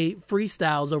Thursday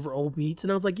freestyles over old beats,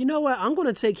 and I was like, you know what? I'm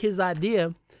going to take his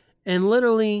idea, and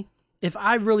literally, if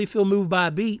I really feel moved by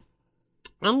a beat,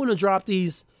 I'm going to drop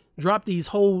these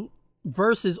whole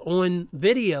verses on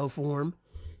video form,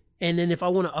 and then if I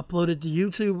want to upload it to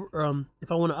YouTube, or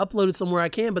if I want to upload it somewhere, I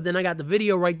can. But then I got the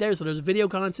video right there, so there's video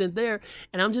content there,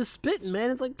 and I'm just spitting,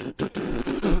 man. It's like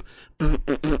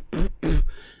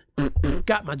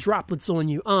got my droplets on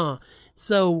you,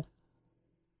 So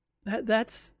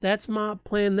that's my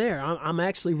plan there. I'm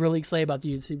actually really excited about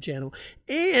the YouTube channel,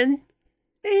 and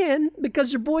And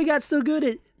because your boy got so good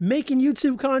at making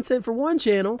YouTube content for one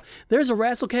channel, there's a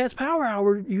Rasslecast Power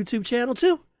Hour YouTube channel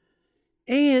too.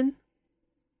 And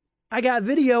I got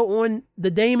video on the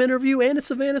Dame interview and the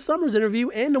Savannah Summers interview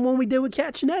and the one we did with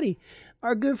Kat Chinetti,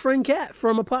 our good friend Kat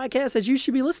from a podcast that you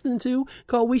should be listening to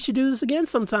called We Should Do This Again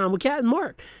Sometime with Kat and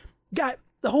Mark. Got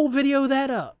the whole video of that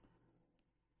up.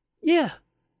 Yeah.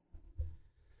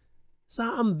 So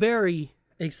I'm very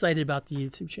excited about the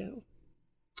YouTube channel.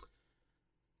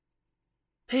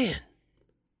 Man,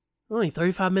 only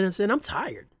 35 minutes in, I'm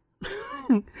tired.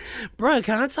 Bro,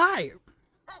 kind of tired.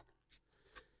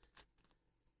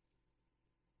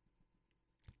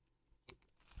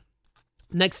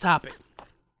 Next topic.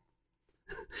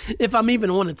 If I'm even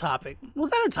on a topic.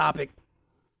 Was that a topic?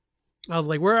 I was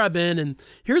like, where have I been? And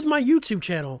here's my YouTube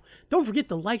channel. Don't forget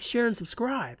to like, share, and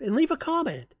subscribe. And leave a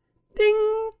comment.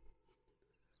 Ding!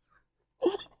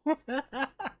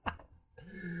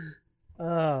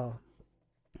 Oh,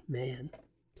 man.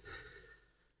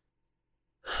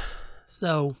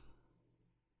 So,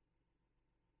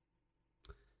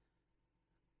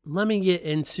 let me get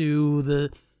into the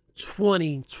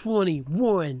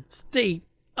 2021 State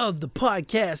of the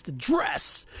Podcast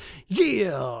Address.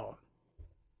 Yeah!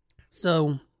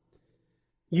 So,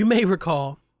 you may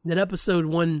recall that episode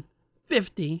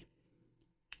 150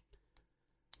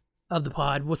 of the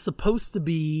pod was supposed to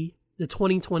be the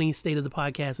 2020 State of the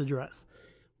Podcast Address.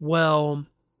 Well,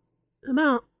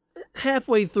 about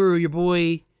halfway through, your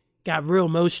boy got real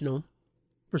emotional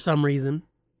for some reason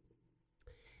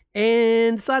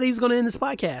and decided he was going to end this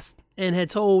podcast, and had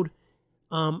told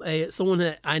someone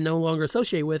that I no longer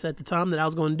associate with at the time that I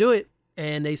was going to do it.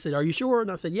 And they said, "Are you sure?" And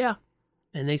I said, "Yeah."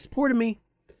 And they supported me.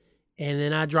 And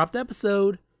then I dropped the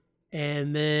episode.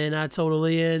 And then I told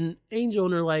Aaliyah and Angel,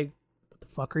 and they're like, "What the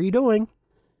fuck are you doing?"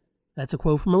 That's a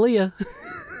quote from Aaliyah.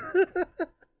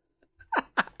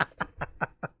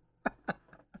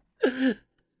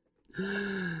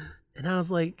 And I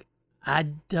was like, I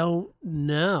don't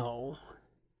know.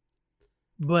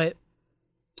 But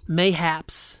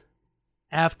mayhaps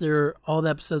after all the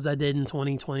episodes I did in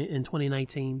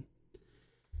 2019,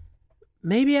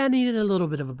 maybe I needed a little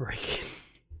bit of a break.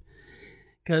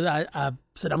 Because I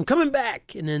said, I'm coming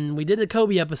back. And then we did a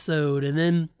Kobe episode. And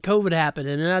then COVID happened.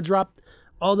 And then I dropped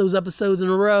all those episodes in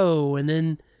a row. And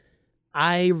then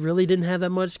I really didn't have that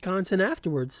much content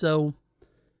afterwards. So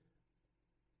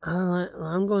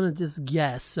I'm going to just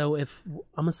guess. So if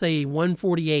I'm going to say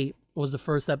 148 was the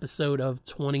first episode of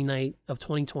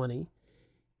 2020.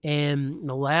 And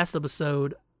the last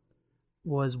episode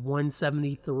was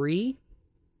 173.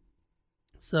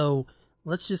 So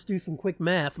let's just do some quick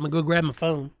math. I'm going to go grab my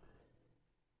phone.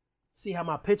 See how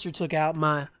my picture took out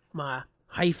my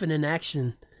hyphen in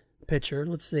action picture.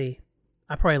 Let's see.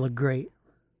 I probably look great.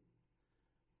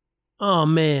 Oh,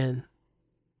 man.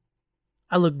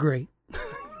 I look great.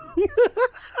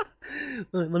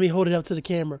 Let me hold it up to the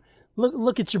camera.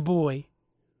 Look at your boy.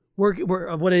 What do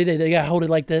they got to hold it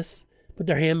like this. Put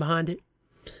their hand behind it.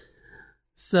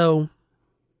 So,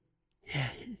 yeah,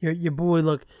 your boy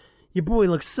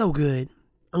looks so good.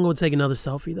 I'm going to take another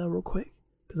selfie, though, real quick.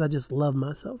 Because I just love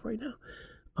myself right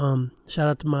now. Shout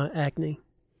out to my acne.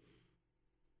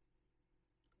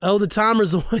 Oh, the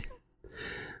timer's on.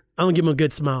 I'm going to give him a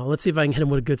good smile. Let's see if I can hit him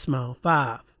with a good smile.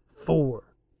 5, 4,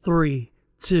 3,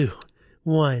 2,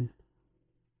 1.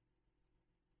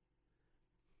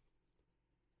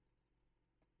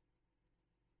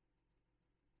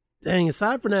 Dang,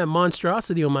 aside from that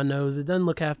monstrosity on my nose, it doesn't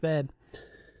look half bad.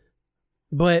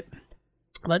 But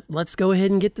let's go ahead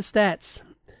and get the stats.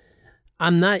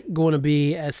 I'm not going to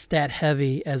be as stat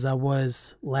heavy as I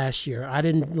was last year. I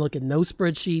didn't look at no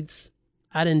spreadsheets.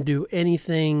 I didn't do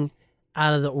anything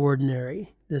out of the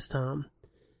ordinary this time.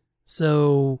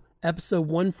 So episode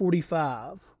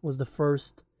 145 was the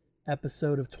first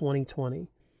episode of 2020.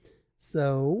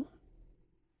 So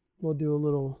we'll do a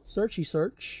little searchy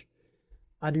search.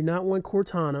 I do not want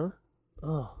Cortana.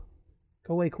 Oh,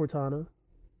 go away, Cortana.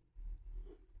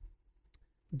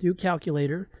 Do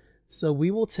calculator. So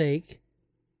we will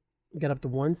get up to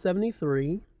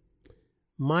 173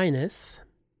 minus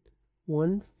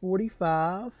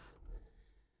 145.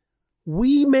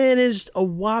 We managed a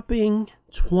whopping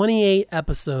 28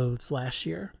 episodes last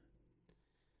year,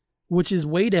 which is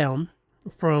way down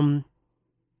from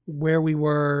where we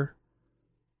were.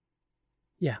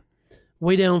 Yeah,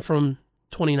 way down from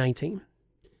 2019.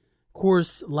 Of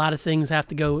course, a lot of things have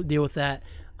to go deal with that.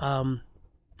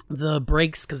 The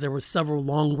breaks, because there were several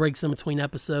long breaks in between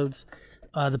episodes.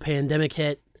 The pandemic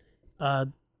hit,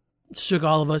 shook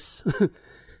all of us.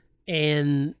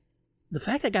 And the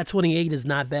fact I got 28 is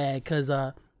not bad, because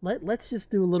let's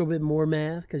just do a little bit more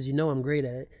math, because you know I'm great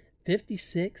at it.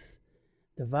 56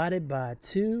 divided by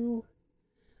 2.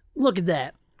 Look at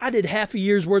that. I did half a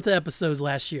year's worth of episodes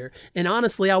last year. And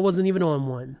honestly, I wasn't even on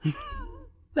one.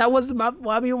 That wasn't my,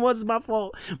 well, I mean, it wasn't my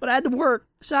fault. But I had to work.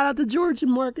 Shout out to George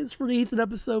and Marcus for the Ethan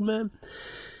episode, man.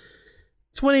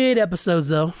 28 episodes,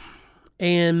 though.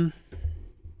 And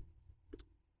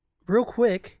real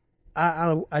quick,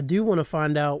 I do want to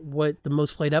find out what the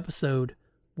most played episode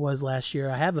was last year.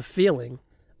 I have a feeling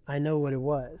I know what it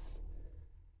was,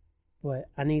 but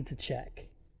I need to check.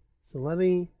 So let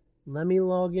me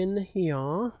log in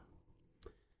here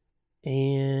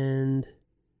and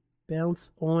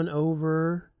bounce on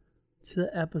over to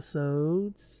the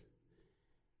episodes,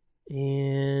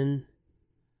 and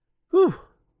whew,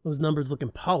 those numbers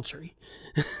looking paltry.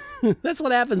 That's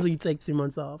what happens when you take 2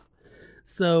 months off.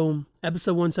 So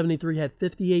episode 173 had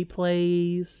 58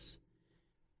 plays.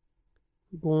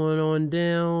 Going on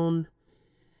down.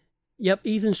 Yep,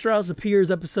 Ethan Strauss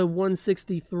appears, episode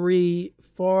 163,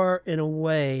 far and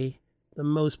away the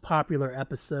most popular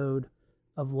episode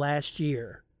of last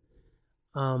year.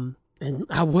 And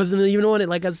I wasn't even on it,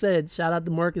 like I said. Shout out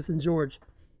to Marcus and George.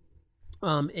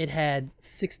 It had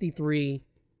 63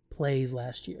 plays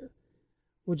last year,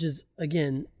 which is,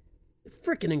 again,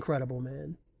 freaking incredible,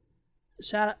 man.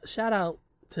 Shout out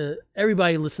to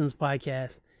everybody who listens to the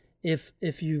podcast.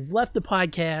 If you've left the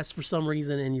podcast for some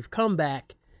reason and you've come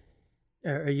back,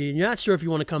 or you're not sure if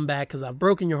you want to come back because I've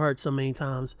broken your heart so many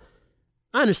times,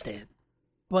 I understand.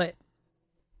 But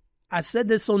I said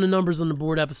this on the Numbers on the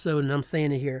Board episode, and I'm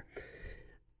saying it here.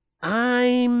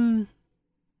 I'm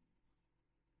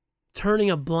turning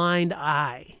a blind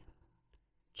eye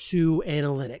to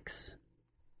analytics.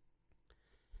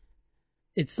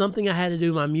 It's something I had to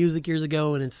do with my music years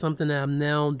ago, and it's something that I'm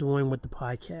now doing with the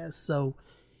podcast. So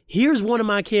here's one of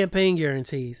my campaign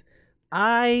guarantees.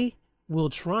 I will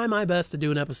try my best to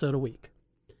do an episode a week.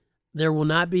 There will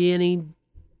not be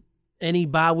any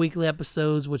bi-weekly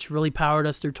episodes, which really powered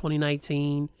us through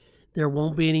 2019. There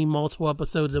won't be any multiple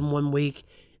episodes in 1 week.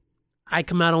 I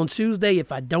come out on Tuesday.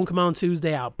 If I don't come out on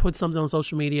Tuesday, I'll put something on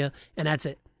social media, and that's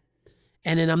it.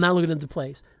 And then I'm not looking at the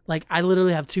plays. Like, I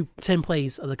literally have 10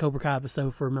 plays of the Cobra Kai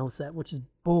episode for Melisette, which is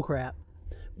bullcrap.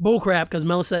 Bullcrap, because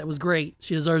Melisette was great.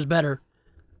 She deserves better.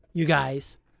 You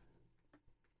guys.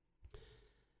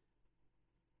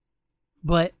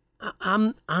 But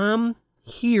I'm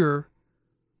here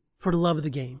for the love of the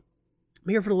game. I'm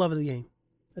here for the love of the game.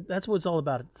 That's what it's all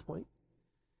about at this point.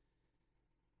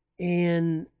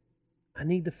 And I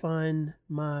need to find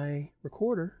my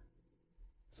recorder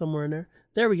somewhere in there.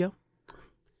 There we go.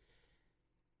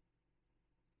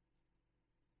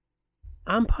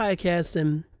 I'm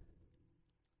podcasting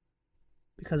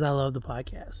because I love the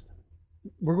podcast.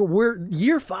 We're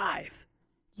year 5.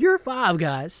 Year 5,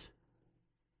 guys.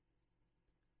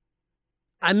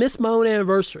 I missed my own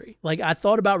anniversary. Like, I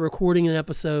thought about recording an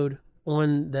episode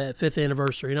on the 5th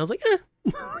anniversary, and I was like,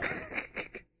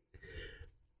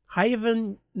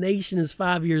 Hyphen Nation is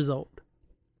 5 years old.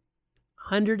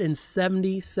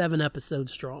 177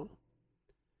 episodes strong.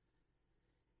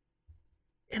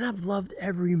 And I've loved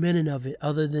every minute of it,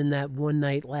 other than that one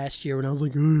night last year when I was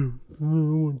like, I don't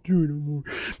want to do it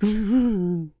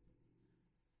anymore.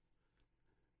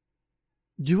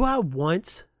 Do I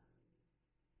want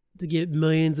to get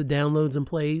millions of downloads and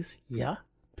plays? Yeah.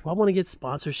 Do I want to get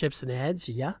sponsorships and ads?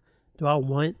 Yeah. Do I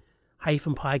want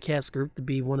Hyphen Podcast Group to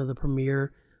be one of the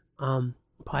premier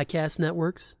podcast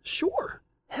networks? Sure.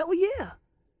 Hell yeah.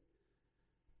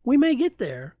 We may get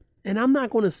there, and I'm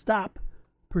not going to stop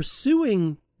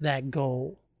pursuing that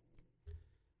goal,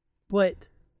 but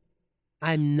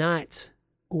I'm not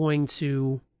going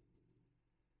to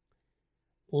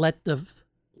let the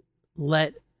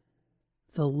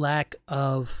lack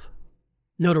of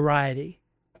notoriety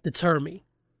deter me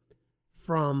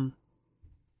from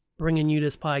bringing you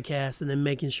this podcast and then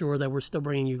making sure that we're still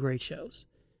bringing you great shows.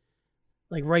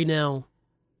 Like right now,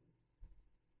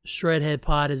 Shredhead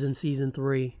Pod is in season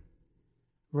 3.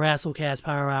 Rasslecast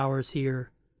Power Hour is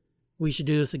here. We should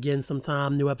do this again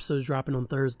sometime. New episodes dropping on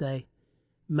Thursday.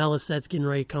 Melisette's getting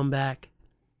ready to come back.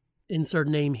 Insert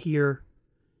name here.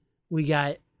 We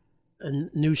got a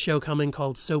new show coming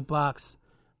called Soapbox,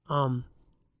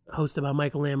 hosted by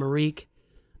Michael Lamarique.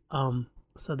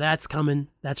 So that's coming.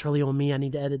 That's really on me. I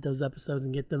need to edit those episodes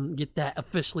and get that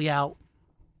officially out.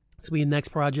 This will be the next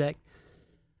project.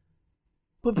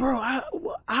 But bro,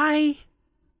 I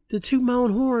to toot my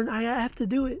own horn, I have to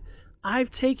do it.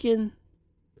 I've taken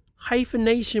Hyphen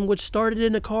Nation, which started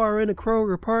in a car in a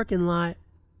Kroger parking lot,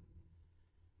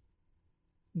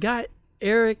 got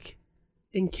Eric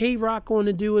and K-Rock on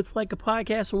to do It's Like a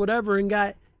Podcast or whatever, and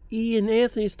got E and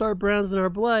Anthony start browsing our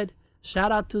blood.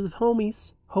 Shout out to the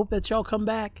homies. Hope that y'all come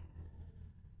back.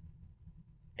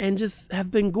 And just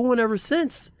have been going ever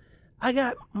since. I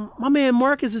got my man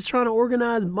Marcus is trying to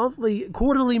organize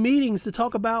quarterly meetings to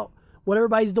talk about what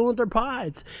everybody's doing with their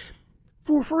pods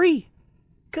for free.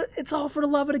 It's all for the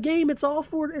love of the game. It's all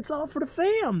for the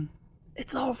fam.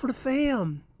 It's all for the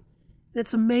fam.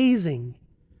 It's amazing.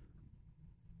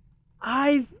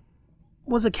 I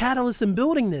was a catalyst in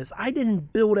building this. I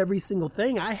didn't build every single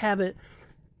thing. I haven't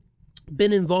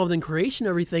been involved in creation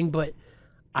of everything, but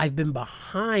I've been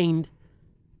behind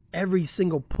every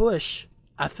single push,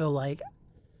 I feel like,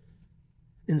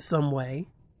 in some way.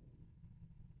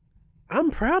 I'm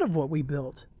proud of what we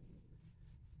built.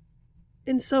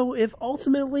 And so if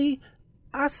ultimately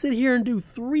I sit here and do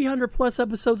 300 plus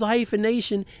episodes of Hyphen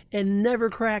Nation and never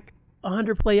crack a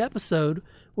 100 play episode,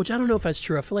 which I don't know if that's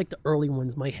true. I feel like the early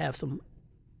ones might have some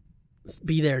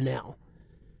be there now.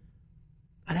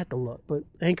 I'd have to look, but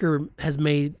Anchor has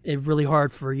made it really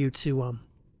hard for you to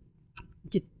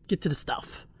get to the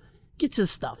stuff. Get to the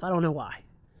stuff. I don't know why.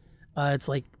 It's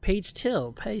like page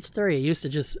 2, page 3. It used to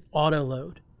just auto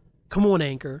load. Come on,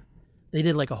 Anchor. They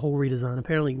did like a whole redesign.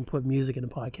 Apparently you can put music in the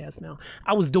podcast now.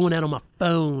 I was doing that on my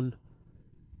phone.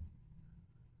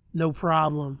 No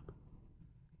problem.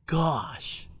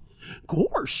 Gosh.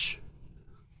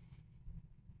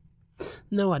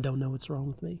 No, I don't know what's wrong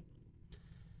with me.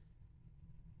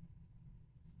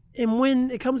 And when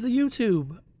it comes to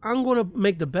YouTube, I'm going to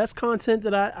make the best content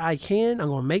that I can. I'm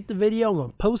going to make the video. I'm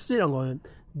going to post it. I'm going to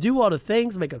do all the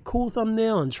things, make a cool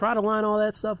thumbnail and try to line all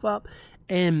that stuff up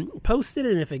and post it.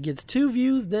 And if it gets 2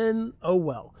 views, then oh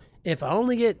well. If I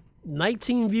only get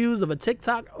 19 views of a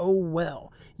TikTok, oh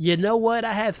well. You know what?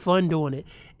 I had fun doing it.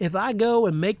 If I go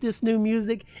and make this new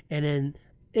music and then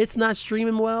it's not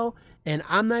streaming well and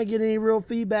I'm not getting any real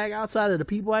feedback outside of the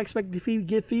people I expect to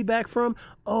get feedback from,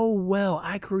 oh well,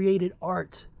 I created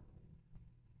art.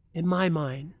 In my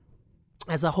mind,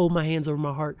 as I hold my hands over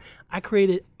my heart, I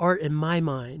created art in my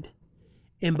mind.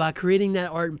 And by creating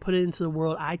that art and put it into the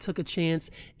world, I took a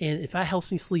chance. And if that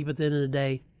helps me sleep at the end of the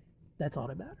day, that's all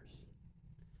that matters.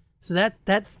 So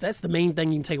that's the main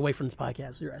thing you can take away from this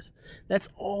podcast, guys. That's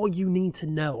all you need to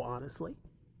know, honestly.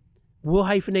 Will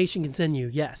Hyphen Nation continue?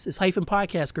 Yes. Is Hyphen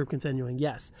Podcast Group continuing?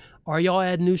 Yes. Are y'all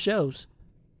adding new shows?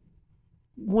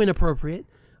 When appropriate.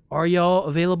 Are y'all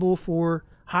available for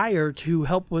hire to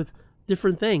help with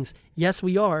different things? Yes,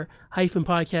 we are. Hyphen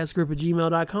Podcast Group at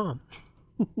gmail.com.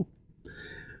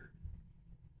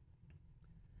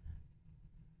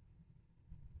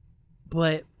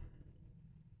 But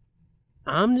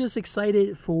I'm just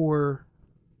excited for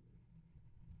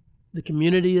the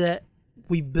community that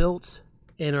we've built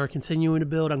and are continuing to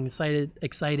build. I'm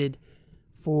excited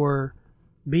for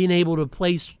being able to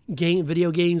play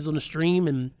video games on the stream,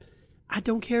 and I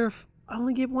don't care if I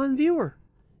only get 1 viewer.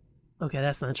 Okay,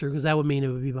 that's not true, because that would mean it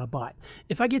would be my bot.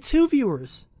 If I get 2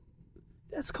 viewers,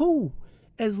 that's cool.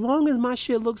 As long as my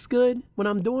shit looks good when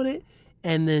I'm doing it,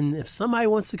 and then if somebody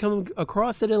wants to come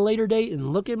across it at a later date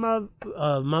and look at my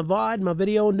VOD, my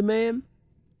video on demand,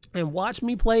 and watch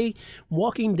me play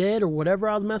Walking Dead or whatever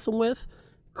I was messing with,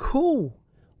 cool.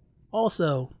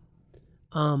 Also,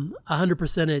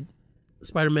 100%ed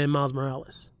Spider-Man Miles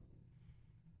Morales.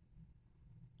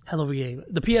 Hell of a game.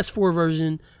 The PS4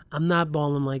 version, I'm not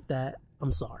balling like that.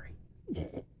 I'm sorry.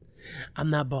 I'm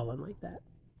not balling like that.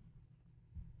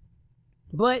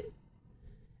 But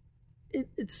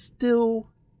it's still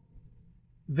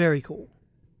very cool.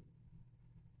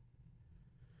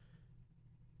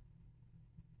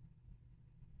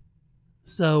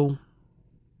 So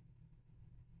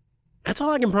that's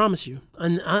all I can promise you.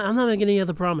 And I'm not making any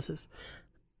other promises.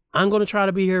 I'm going to try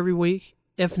to be here every week.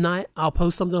 If not, I'll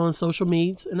post something on social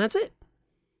medias, and that's it.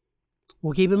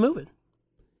 We'll keep it moving.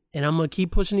 And I'm going to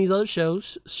keep pushing these other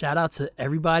shows. Shout out to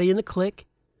everybody in the clique,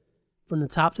 from the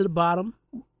top to the bottom.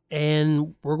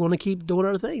 And we're going to keep doing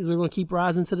other things. We're going to keep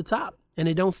rising to the top. And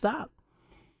it don't stop.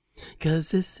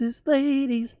 Because this is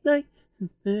ladies' night.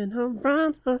 And her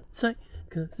rhymes are tight.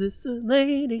 Because this is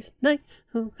ladies' night.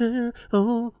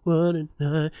 Oh, what a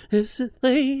night. This is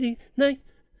ladies' night.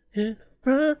 And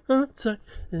her rhymes are tight.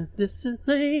 And this is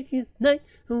ladies' night.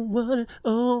 Oh,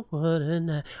 what a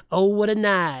night. Oh, what a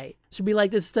night. Should be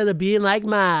like this instead of being like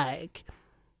Mike.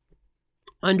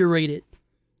 Underrated.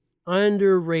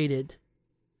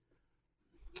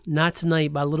 Not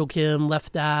Tonight by Lil' Kim,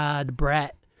 Left Eye, The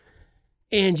Brat,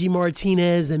 Angie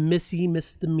Martinez, and Missy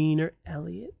Misdemeanor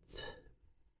Elliott.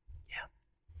 Yeah.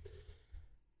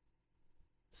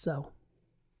 So,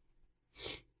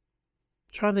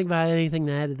 trying to think if I had anything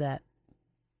to add to that.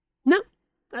 No,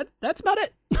 that's about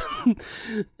it.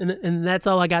 and that's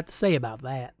all I got to say about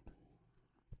that.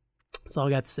 That's all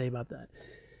I got to say about that.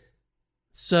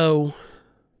 So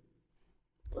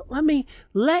let me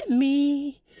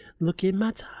look at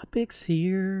my topics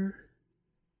here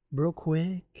real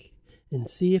quick and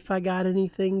see if I got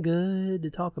anything good to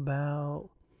talk about.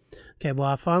 Okay, well,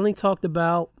 I finally talked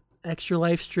about Extra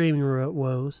Life streaming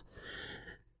woes.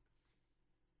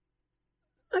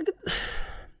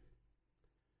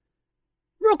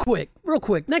 Real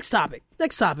quick. Next topic.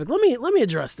 Let me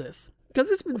address this, because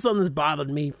it's been something that's bothered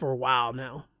me for a while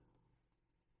now.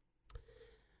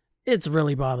 It's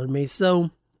really bothered me.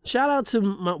 So, shout out to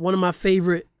one of my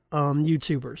favorite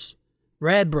YouTubers,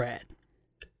 Rad Brad.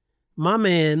 My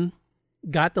man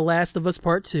got The Last of Us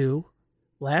Part 2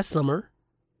 last summer,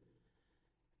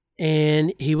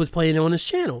 and he was playing it on his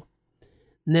channel.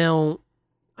 Now,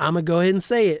 I'm going to go ahead and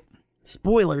say it.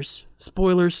 Spoilers.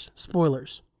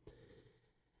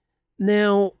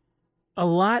 Now, a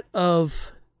lot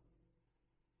of...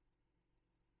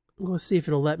 I'm going to see if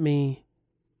it'll let me...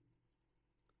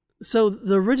 So,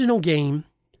 the original game,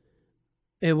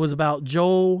 it was about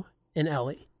Joel and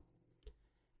Ellie.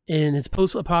 And it's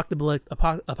post-apocalyptic.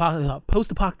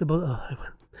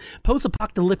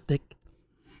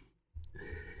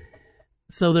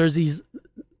 So there's these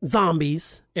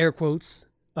zombies, air quotes,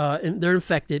 and they're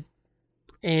infected.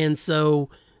 And so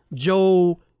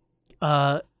Joel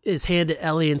is handed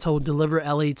Ellie and told to deliver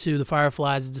Ellie to the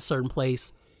Fireflies at a certain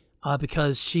place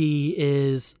because she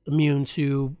is immune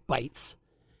to bites.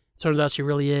 Turns out she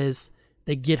really is.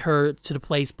 They get her to the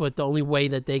place, but the only way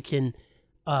that they can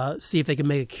see if they can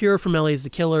make a cure from Ellie is to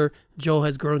kill her. Joel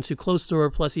has grown too close to her,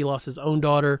 plus he lost his own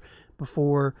daughter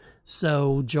before,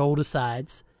 so Joel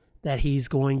decides that he's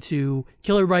going to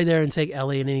kill everybody there and take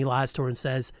Ellie, and then he lies to her and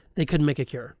says they couldn't make a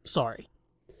cure. Sorry.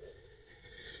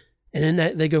 And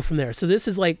then they go from there. So this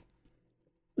is like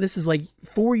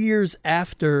 4 years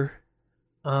after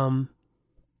 4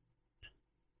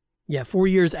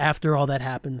 years after all that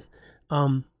happens.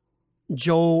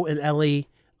 Joel and Ellie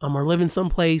are living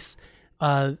someplace.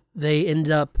 They end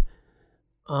up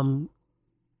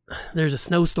there's a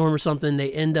snowstorm or something.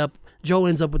 Joel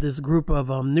ends up with this group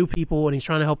of new people, and he's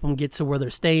trying to help them get to where they're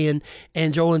staying,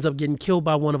 and Joel ends up getting killed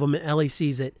by one of them, and Ellie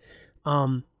sees it.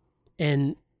 And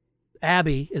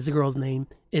Abby is the girl's name,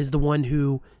 is the one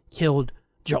who killed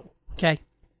Joel. Okay?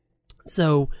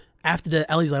 So after that,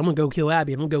 Ellie's like, I'm gonna go kill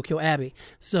Abby.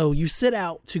 So you set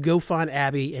out to go find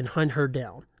Abby and hunt her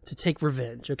down to take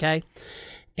revenge, okay?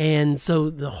 And so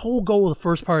the whole goal of the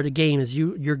first part of the game is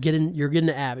you're getting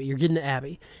to Abby.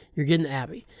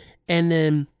 And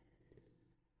then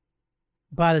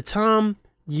by the time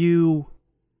you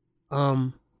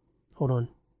hold on.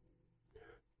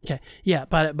 Okay. Yeah,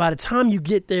 by the time you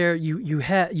get there, you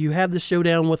have the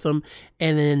showdown with them,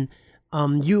 and then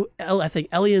I think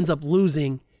Ellie ends up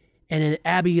losing, and then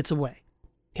Abby gets away.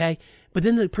 Okay? But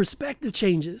then the perspective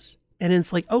changes, and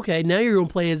it's like, okay, now you're going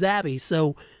to play as Abby.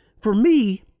 So for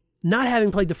me, not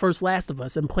having played the first Last of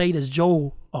Us and played as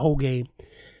Joel a whole game,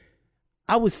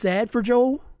 I was sad for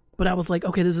Joel, but I was like,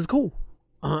 okay, this is cool.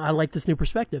 I like this new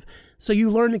perspective. So you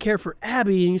learn to care for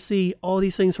Abby, and you see all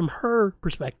these things from her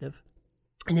perspective.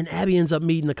 And then Abby ends up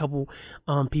meeting a couple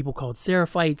people called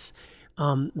Seraphites.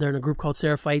 They're in a group called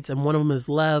Seraphites, and one of them is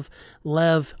Lev.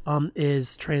 Lev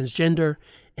is transgender,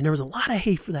 and there was a lot of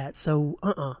hate for that. So,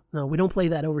 no, we don't play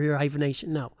that over here,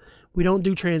 Hyphenation. No, we don't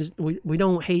do we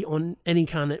don't hate on any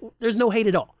kind of. There's no hate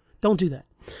at all. Don't do that.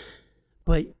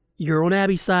 But you're on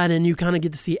Abby's side, and you kind of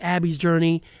get to see Abby's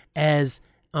journey as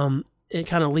it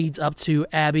kind of leads up to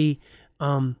Abby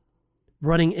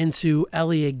running into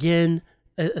Ellie again.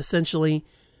 Essentially,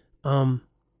 I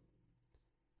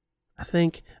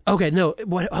think. Okay, no.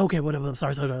 What? I'm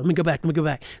sorry. Let me go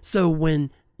back. So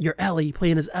when you're Ellie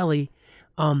playing as Ellie,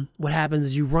 what happens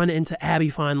is you run into Abby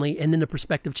finally, and then the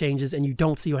perspective changes, and you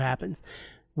don't see what happens.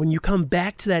 When you come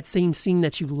back to that same scene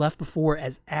that you left before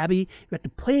as Abby, you have to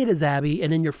play it as Abby,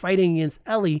 and then you're fighting against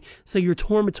Ellie. So you're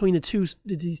torn between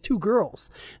these two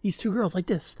girls like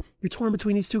this. You're torn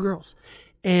between these two girls,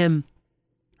 and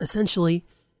essentially,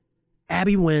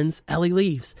 Abby wins, Ellie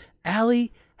leaves.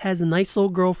 Ellie has a nice little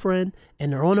girlfriend,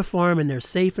 and they're on a farm, and they're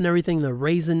safe and everything. They're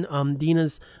raising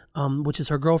Dina's, which is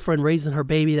her girlfriend, raising her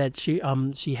baby that she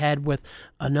had with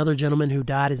another gentleman who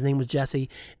died. His name was Jesse.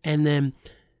 And then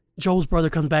Joel's brother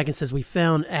comes back and says, we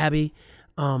found Abby.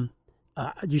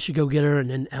 You should go get her. And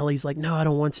then Ellie's like, no, I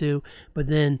don't want to. But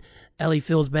then Ellie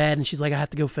feels bad, and she's like, I have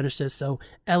to go finish this. So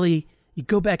you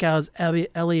go back out as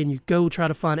Ellie, and you go try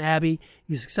to find Abby.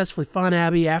 You successfully find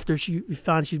Abby after you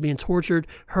find she's being tortured,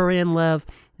 her and Lev.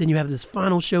 Then you have this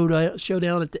final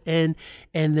showdown at the end,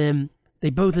 and then They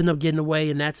both end up getting away,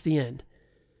 and that's the end.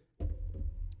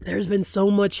 There's been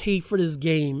so much hate for this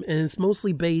game, and it's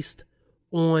mostly based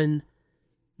on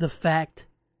the fact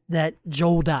that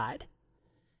Joel died,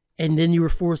 and then you were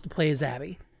forced to play as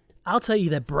Abby. I'll tell you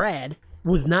that Brad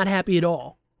was not happy at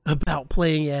all about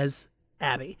playing as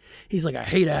Abby. He's like, I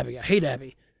hate Abby.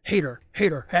 Hate her.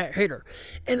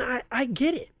 And I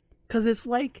get it, because it's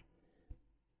like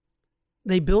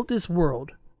they built this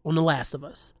world on The Last of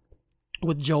Us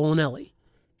with Joel and Ellie.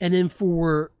 And then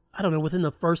for, I don't know, within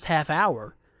the first half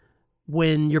hour,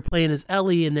 when you're playing as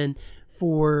Ellie, and then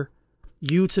for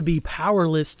you to be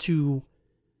powerless to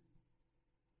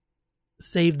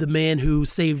save the man who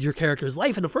saved your character's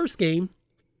life in the first game,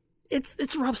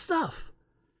 it's rough stuff.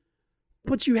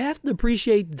 But you have to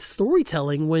appreciate the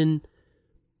storytelling when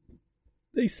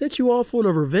they set you off on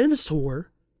a revenge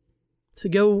tour to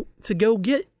go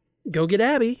get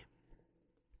Abby.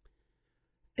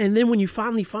 And then when you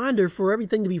finally find her, for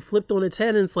everything to be flipped on its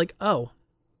head, and it's like, oh,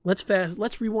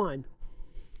 let's rewind.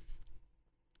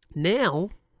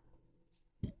 Now,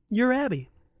 you're Abby.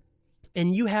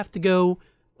 And you have to go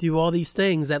do all these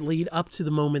things that lead up to the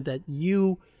moment that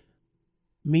you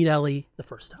meet Ellie the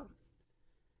first time.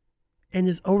 And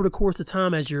just over the course of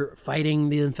time, as you're fighting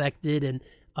the infected and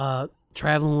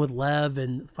traveling with Lev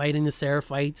and fighting the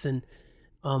Seraphites and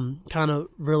kind of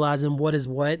realizing what is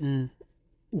what and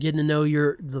getting to know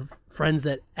the friends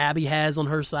that Abby has on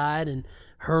her side and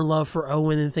her love for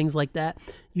Owen and things like that,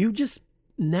 you just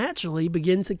naturally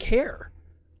begin to care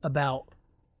about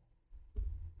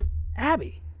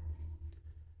Abby.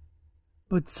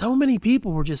 But so many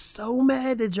people were just so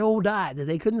mad that Joel died that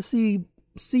they couldn't see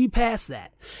past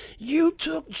that. You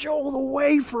took Joel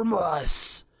away from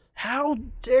us. How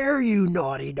dare you,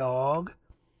 Naughty Dog?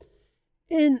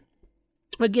 And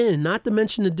again, not to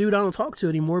mention the dude I don't talk to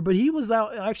anymore, but he was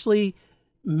out actually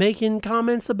making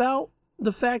comments about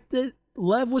the fact that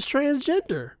Lev was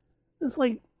transgender. It's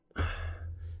like,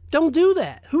 don't do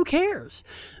that. Who cares?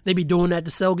 They be doing that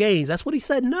to sell games. That's what he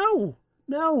said. No.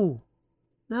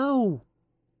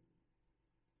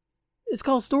 It's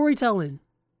called storytelling.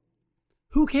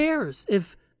 Who cares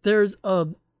if there's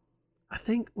I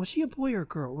think, was she a boy or a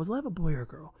girl? Was Lev a boy or a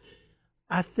girl?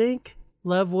 I think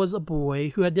Lev was a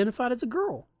boy who identified as a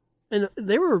girl. And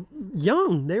they were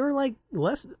young. They were like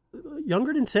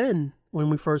younger than 10 when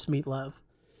we first meet Lev.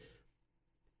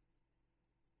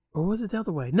 Or was it the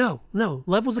other way? No.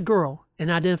 Lev was a girl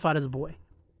and identified as a boy.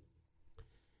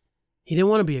 He didn't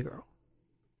want to be a girl.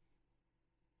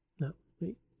 No.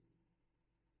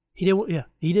 He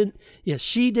didn't.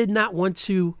 She did not want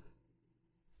to.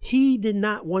 He did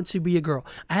not want to be a girl.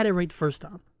 I had it right the first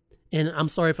time. And I'm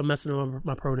sorry if I'm messing up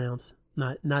my pronouns.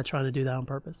 Not trying to do that on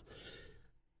purpose.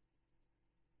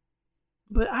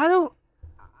 But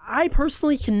I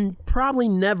personally can probably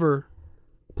never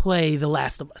play The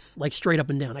Last of Us, like straight up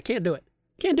and down. I can't do it.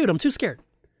 I'm too scared.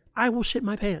 I will shit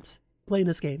my pants playing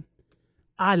this game.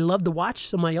 I love to watch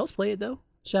somebody else play it, though.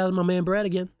 Shout out to my man Brad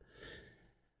again.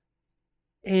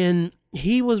 And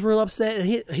he was real upset.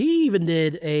 He even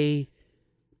did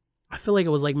I feel like it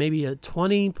was like maybe a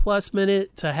 20 plus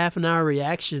minute to half an hour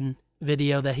reaction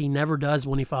video that he never does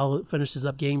when he finishes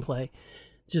up gameplay.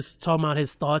 Just talking about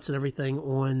his thoughts and everything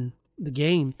on the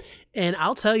game. And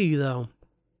I'll tell you though,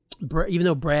 even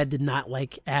though Brad did not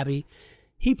like Abby,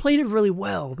 he played it really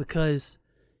well because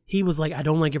he was like, I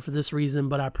don't like it for this reason,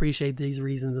 but I appreciate these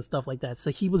reasons and stuff like that.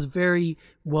 So he was very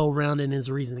well-rounded in his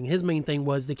reasoning. His main thing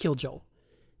was to kill Joel.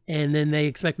 And then they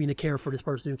expect me to care for this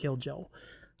person who killed Joel.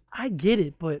 I get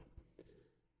it, but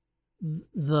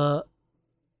the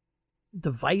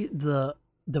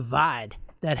divide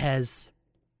that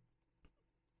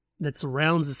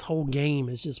surrounds this whole game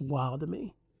is just wild to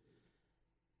me.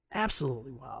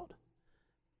 Absolutely wild.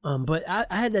 But I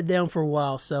had that down for a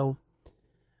while, so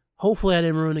hopefully I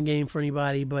didn't ruin the game for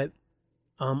anybody, but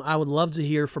I would love to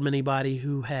hear from anybody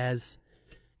who has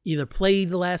either played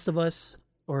The Last of Us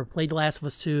or played The Last of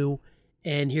Us 2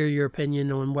 and hear your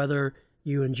opinion on whether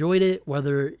you enjoyed it,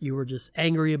 whether you were just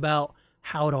angry about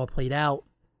how it all played out,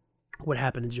 what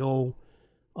happened to Joel,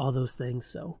 all those things.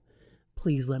 So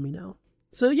please let me know.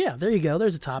 So yeah, there you go.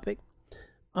 There's a topic.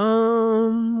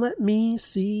 Let me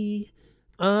see.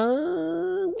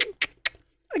 I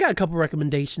got a couple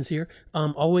recommendations here.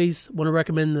 Always want to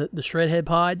recommend the Shredhead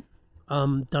Pod,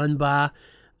 done by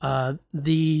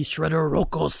the Shredder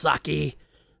Rokosaki.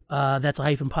 That's a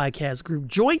hyphen podcast group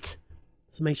joint.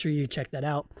 So make sure you check that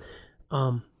out.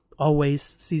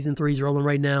 Always, season 3 is rolling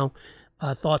right now.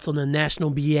 Thoughts on the National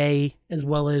BA as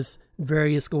well as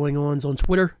various going-ons on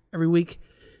Twitter every week.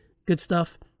 Good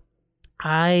stuff.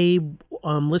 I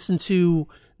listened to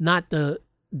not the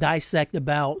dissect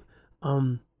about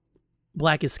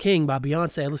Black is King by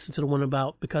Beyonce. I listened to the one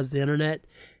about Because of the Internet.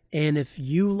 And if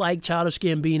you like Childish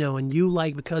Gambino and you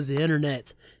like Because of the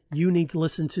Internet, you need to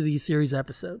listen to these series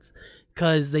episodes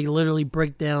because they literally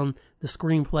break down the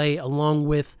screenplay along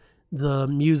with the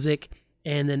music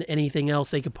and then anything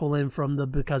else they could pull in from the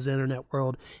Because of the Internet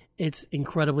world. It's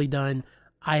incredibly done.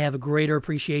 I have a greater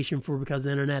appreciation for Because of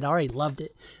the Internet. I already loved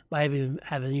it, but I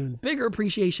have an even bigger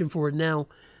appreciation for it now.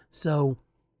 So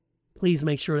please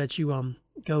make sure that you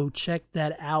go check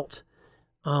that out.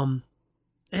 And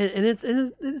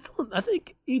it's I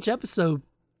think each episode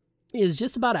is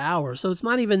just about an hour, so it's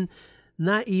not even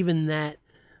that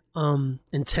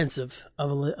intensive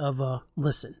of a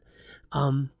listen.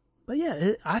 But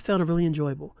yeah, I found it really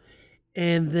enjoyable.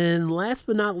 And then last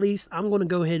but not least, I'm going to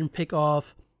go ahead and pick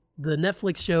off the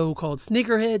Netflix show called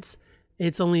Sneakerheads.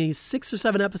 It's only 6 or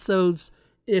 7 episodes.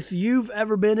 If you've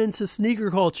ever been into sneaker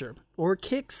culture or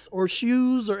kicks or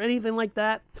shoes or anything like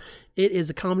that, it is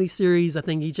a comedy series. I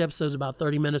think each episode is about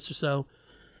 30 minutes or so.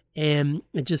 And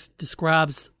it just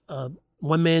describes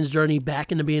one man's journey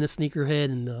back into being a sneakerhead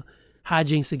and the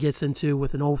hijinks he gets into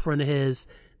with an old friend of his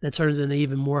that turns into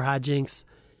even more hijinks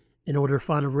in order to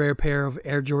find a rare pair of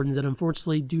Air Jordans that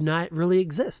unfortunately do not really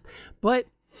exist. But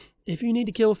if you need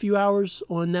to kill a few hours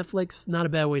on Netflix, not a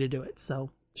bad way to do it. So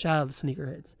shout out to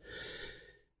Sneakerheads.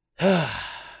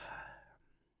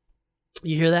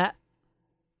 You hear that?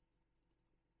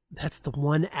 That's the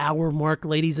 1 hour mark,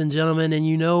 ladies and gentlemen. And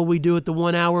you know we do at the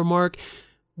 1 hour mark.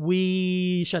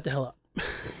 We shut the hell up.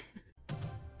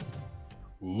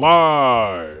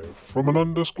 Live from an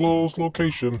undisclosed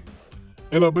location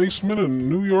in a basement in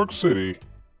New York City,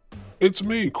 it's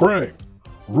me, Krang,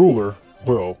 ruler,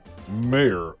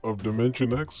 mayor of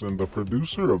Dimension X and the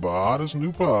producer of the hottest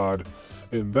new pod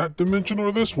in that dimension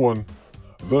or this one,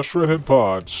 the Shredhead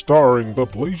Pod, starring the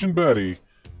Blasian Baddie,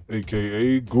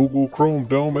 aka Google Chrome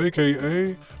Dome,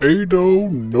 aka Ado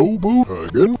Nobu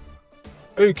Hagen,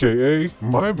 aka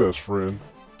my best friend,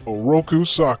 Oroku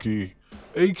Saki,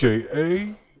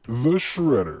 aka the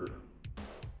Shredder.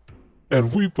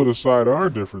 And we've put aside our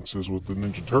differences with the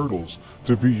Ninja Turtles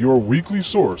to be your weekly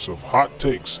source of hot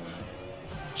takes,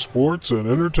 sports, and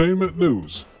entertainment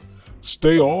news.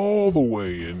 Stay all the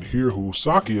way and hear who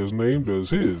Saki has named as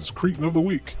his Cretin of the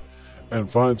Week, and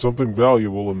find something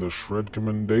valuable in the Shred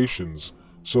Commendations.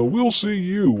 So we'll see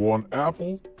you on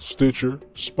Apple, Stitcher,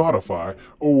 Spotify,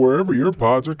 or wherever your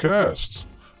pods are casts.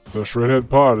 The Shredhead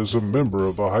Pod is a member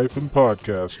of the Hyphen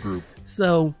Podcast Group.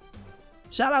 So,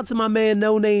 shout out to my man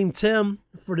No Name Tim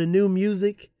for the new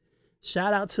music.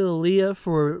 Shout out to Aaliyah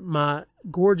for my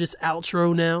gorgeous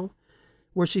outro now,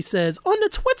 where she says, on the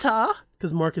Twitter,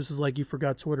 because Marcus was like, you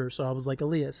forgot Twitter. So I was like,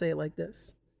 Aaliyah, say it like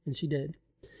this. And she did.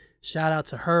 Shout out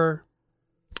to her.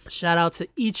 Shout out to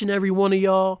each and every one of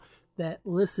y'all that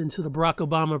listen to the Barack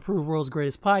Obama Approved World's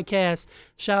Greatest Podcast.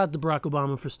 Shout out to Barack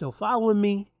Obama for still following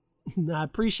me. I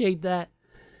appreciate that.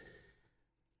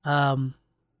 You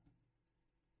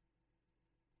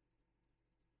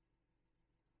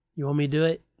want me to do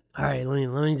it? All right, let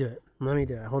me do it. Let me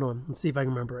do it. Hold on. Let's see if I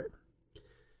can remember it.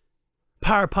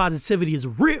 Power positivity is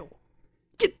real.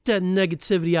 Get that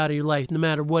negativity out of your life, no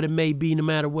matter what it may be, no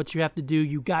matter what you have to do.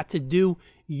 You got to do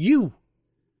you.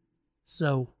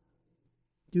 So,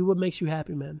 do what makes you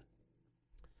happy, man.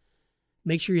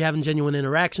 Make sure you're having genuine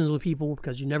interactions with people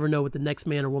because you never know what the next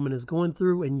man or woman is going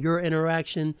through. And your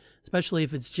interaction, especially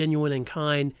if it's genuine and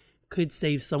kind, could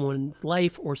save someone's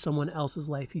life or someone else's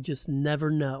life. You just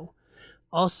never know.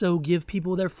 Also, give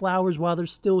people their flowers while they're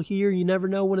still here. You never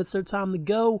know when it's their time to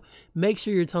go. Make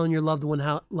sure you're telling your loved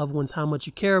ones how much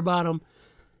you care about them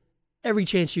every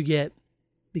chance you get,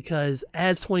 because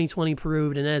as 2020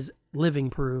 proved and as living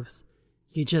proves,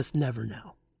 you just never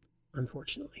know,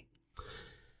 unfortunately.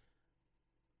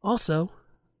 Also,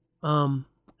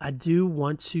 I do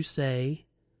want to say,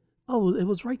 it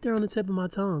was right there on the tip of my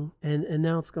tongue, and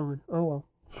now it's gone. Oh, well.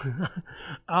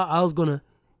 I was going to...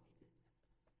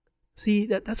 See,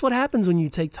 that's what happens when you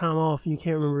take time off and you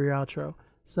can't remember your outro.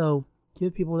 So,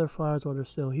 give people their flowers while they're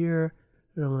still here.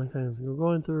 You know, like things we're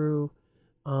going through.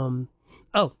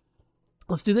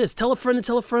 Let's do this. Tell a friend to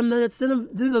tell a friend that it's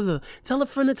them. Tell a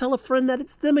friend to tell a friend that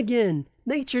it's them again.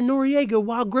 Nature, Noriega,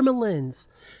 Wild Gremlins.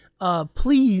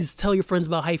 Please tell your friends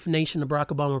about Hyphenation, the Barack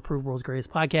Obama Approved World's Greatest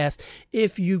Podcast.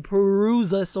 If you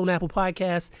peruse us on Apple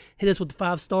Podcasts, hit us with the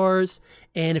 5 stars.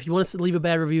 And if you want us to leave a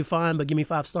bad review, fine, but give me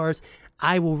 5 stars.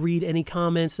 I will read any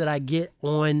comments that I get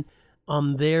on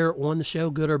there on the show,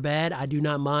 good or bad. I do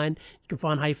not mind. You can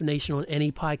find Hyphenation on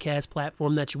any podcast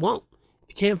platform that you want. If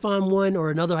you can't find one or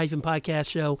another Hyphen podcast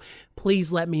show,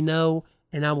 please let me know,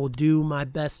 and I will do my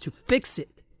best to fix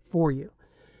it for you.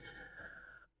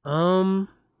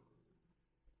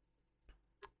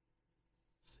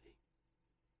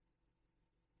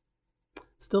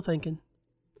 Still thinking.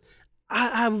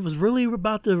 I was really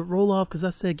about to roll off because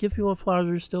I said give people flowers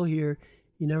that are still here.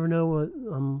 You never know what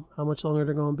how much longer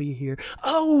they're going to be here.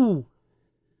 Oh,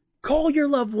 call your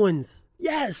loved ones.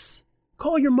 Yes,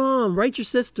 call your mom. Write your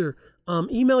sister.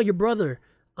 Email your brother.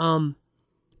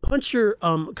 Punch your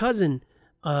cousin.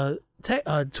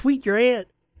 Tweet your aunt.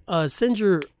 Send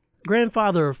your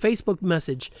grandfather a Facebook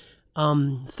message.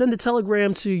 Send a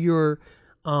telegram to your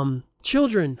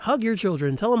children. Hug your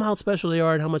children. Tell them how special they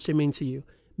are and how much they mean to you.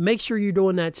 Make sure you're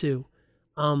doing that too.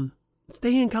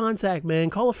 Stay in contact, man.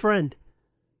 Call a friend.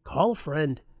 Call a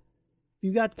friend. If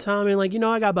you got the time and like,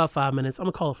 I got about 5 minutes. I'm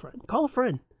gonna call a friend. Call a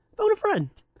friend. Phone a friend.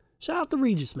 Shout out to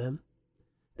Regis, man.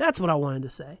 That's what I wanted to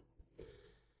say.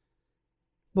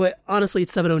 But honestly,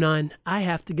 it's 7:09. I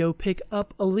have to go pick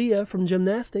up Aaliyah from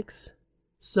gymnastics.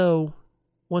 So,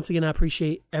 once again, I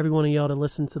appreciate every one of y'all that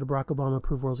listen to the Barack Obama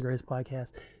Approved World's Greatest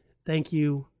Podcast. Thank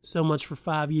you so much for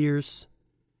 5 years.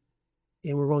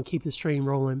 And we're going to keep this train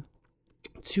rolling.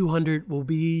 200 will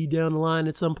be down the line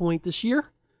at some point this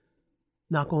year.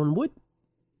 Knock on wood.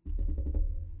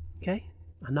 Okay.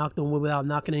 I knocked on wood without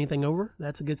knocking anything over.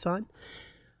 That's a good sign.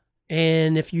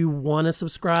 And if you want to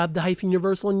subscribe to Hyphen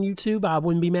Universal on YouTube, I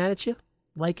wouldn't be mad at you.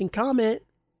 Like and comment.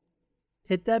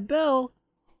 Hit that bell.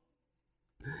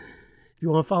 If you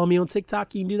want to follow me on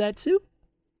TikTok, you can do that too.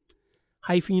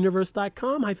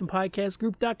 HyphenUniverse.com,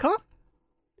 HyphenPodcastGroup.com.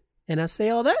 And I say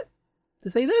all that to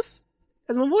say this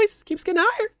as my voice keeps getting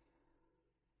higher.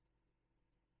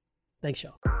 Thanks,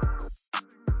 y'all.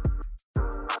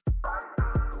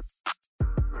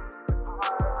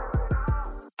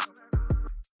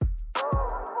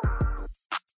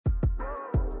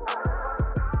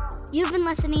 You've been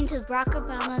listening to the Barack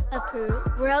Obama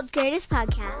Approved World's Greatest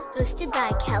Podcast, hosted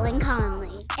by Kellen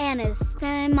Conley and his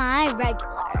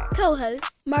semi-regular co-host,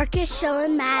 Marcus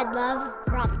Showing Mad Love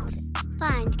Robinson.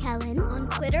 Find Kellen on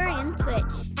Twitter and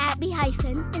Twitch at @B-,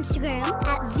 Instagram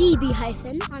at @ZB-,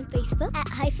 on Facebook at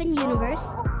Hyphen Universe,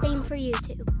 same for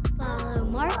YouTube. Follow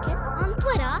Marcus on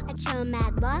Twitter at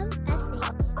ShowMadLove,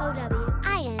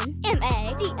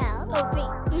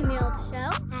 SHOWINMADLOV. Email the show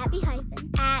at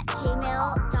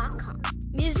 @gmail.com.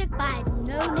 Music by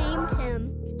No Name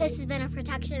Tim. This has been a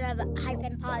production of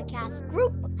Hyphen Podcast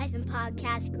Group,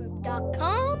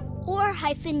 HyphenPodcastGroup.com, or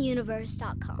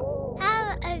HyphenUniverse.com.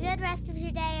 Have a good rest of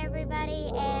your day,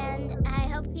 everybody, and I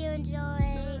hope you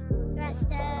enjoy the rest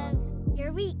of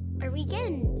your week or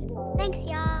weekend. Thanks,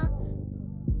 y'all.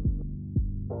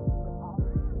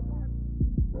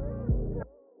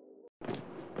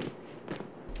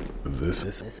 This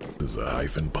is a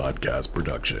Hyphen Podcast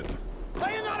production. Are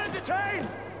you not entertained?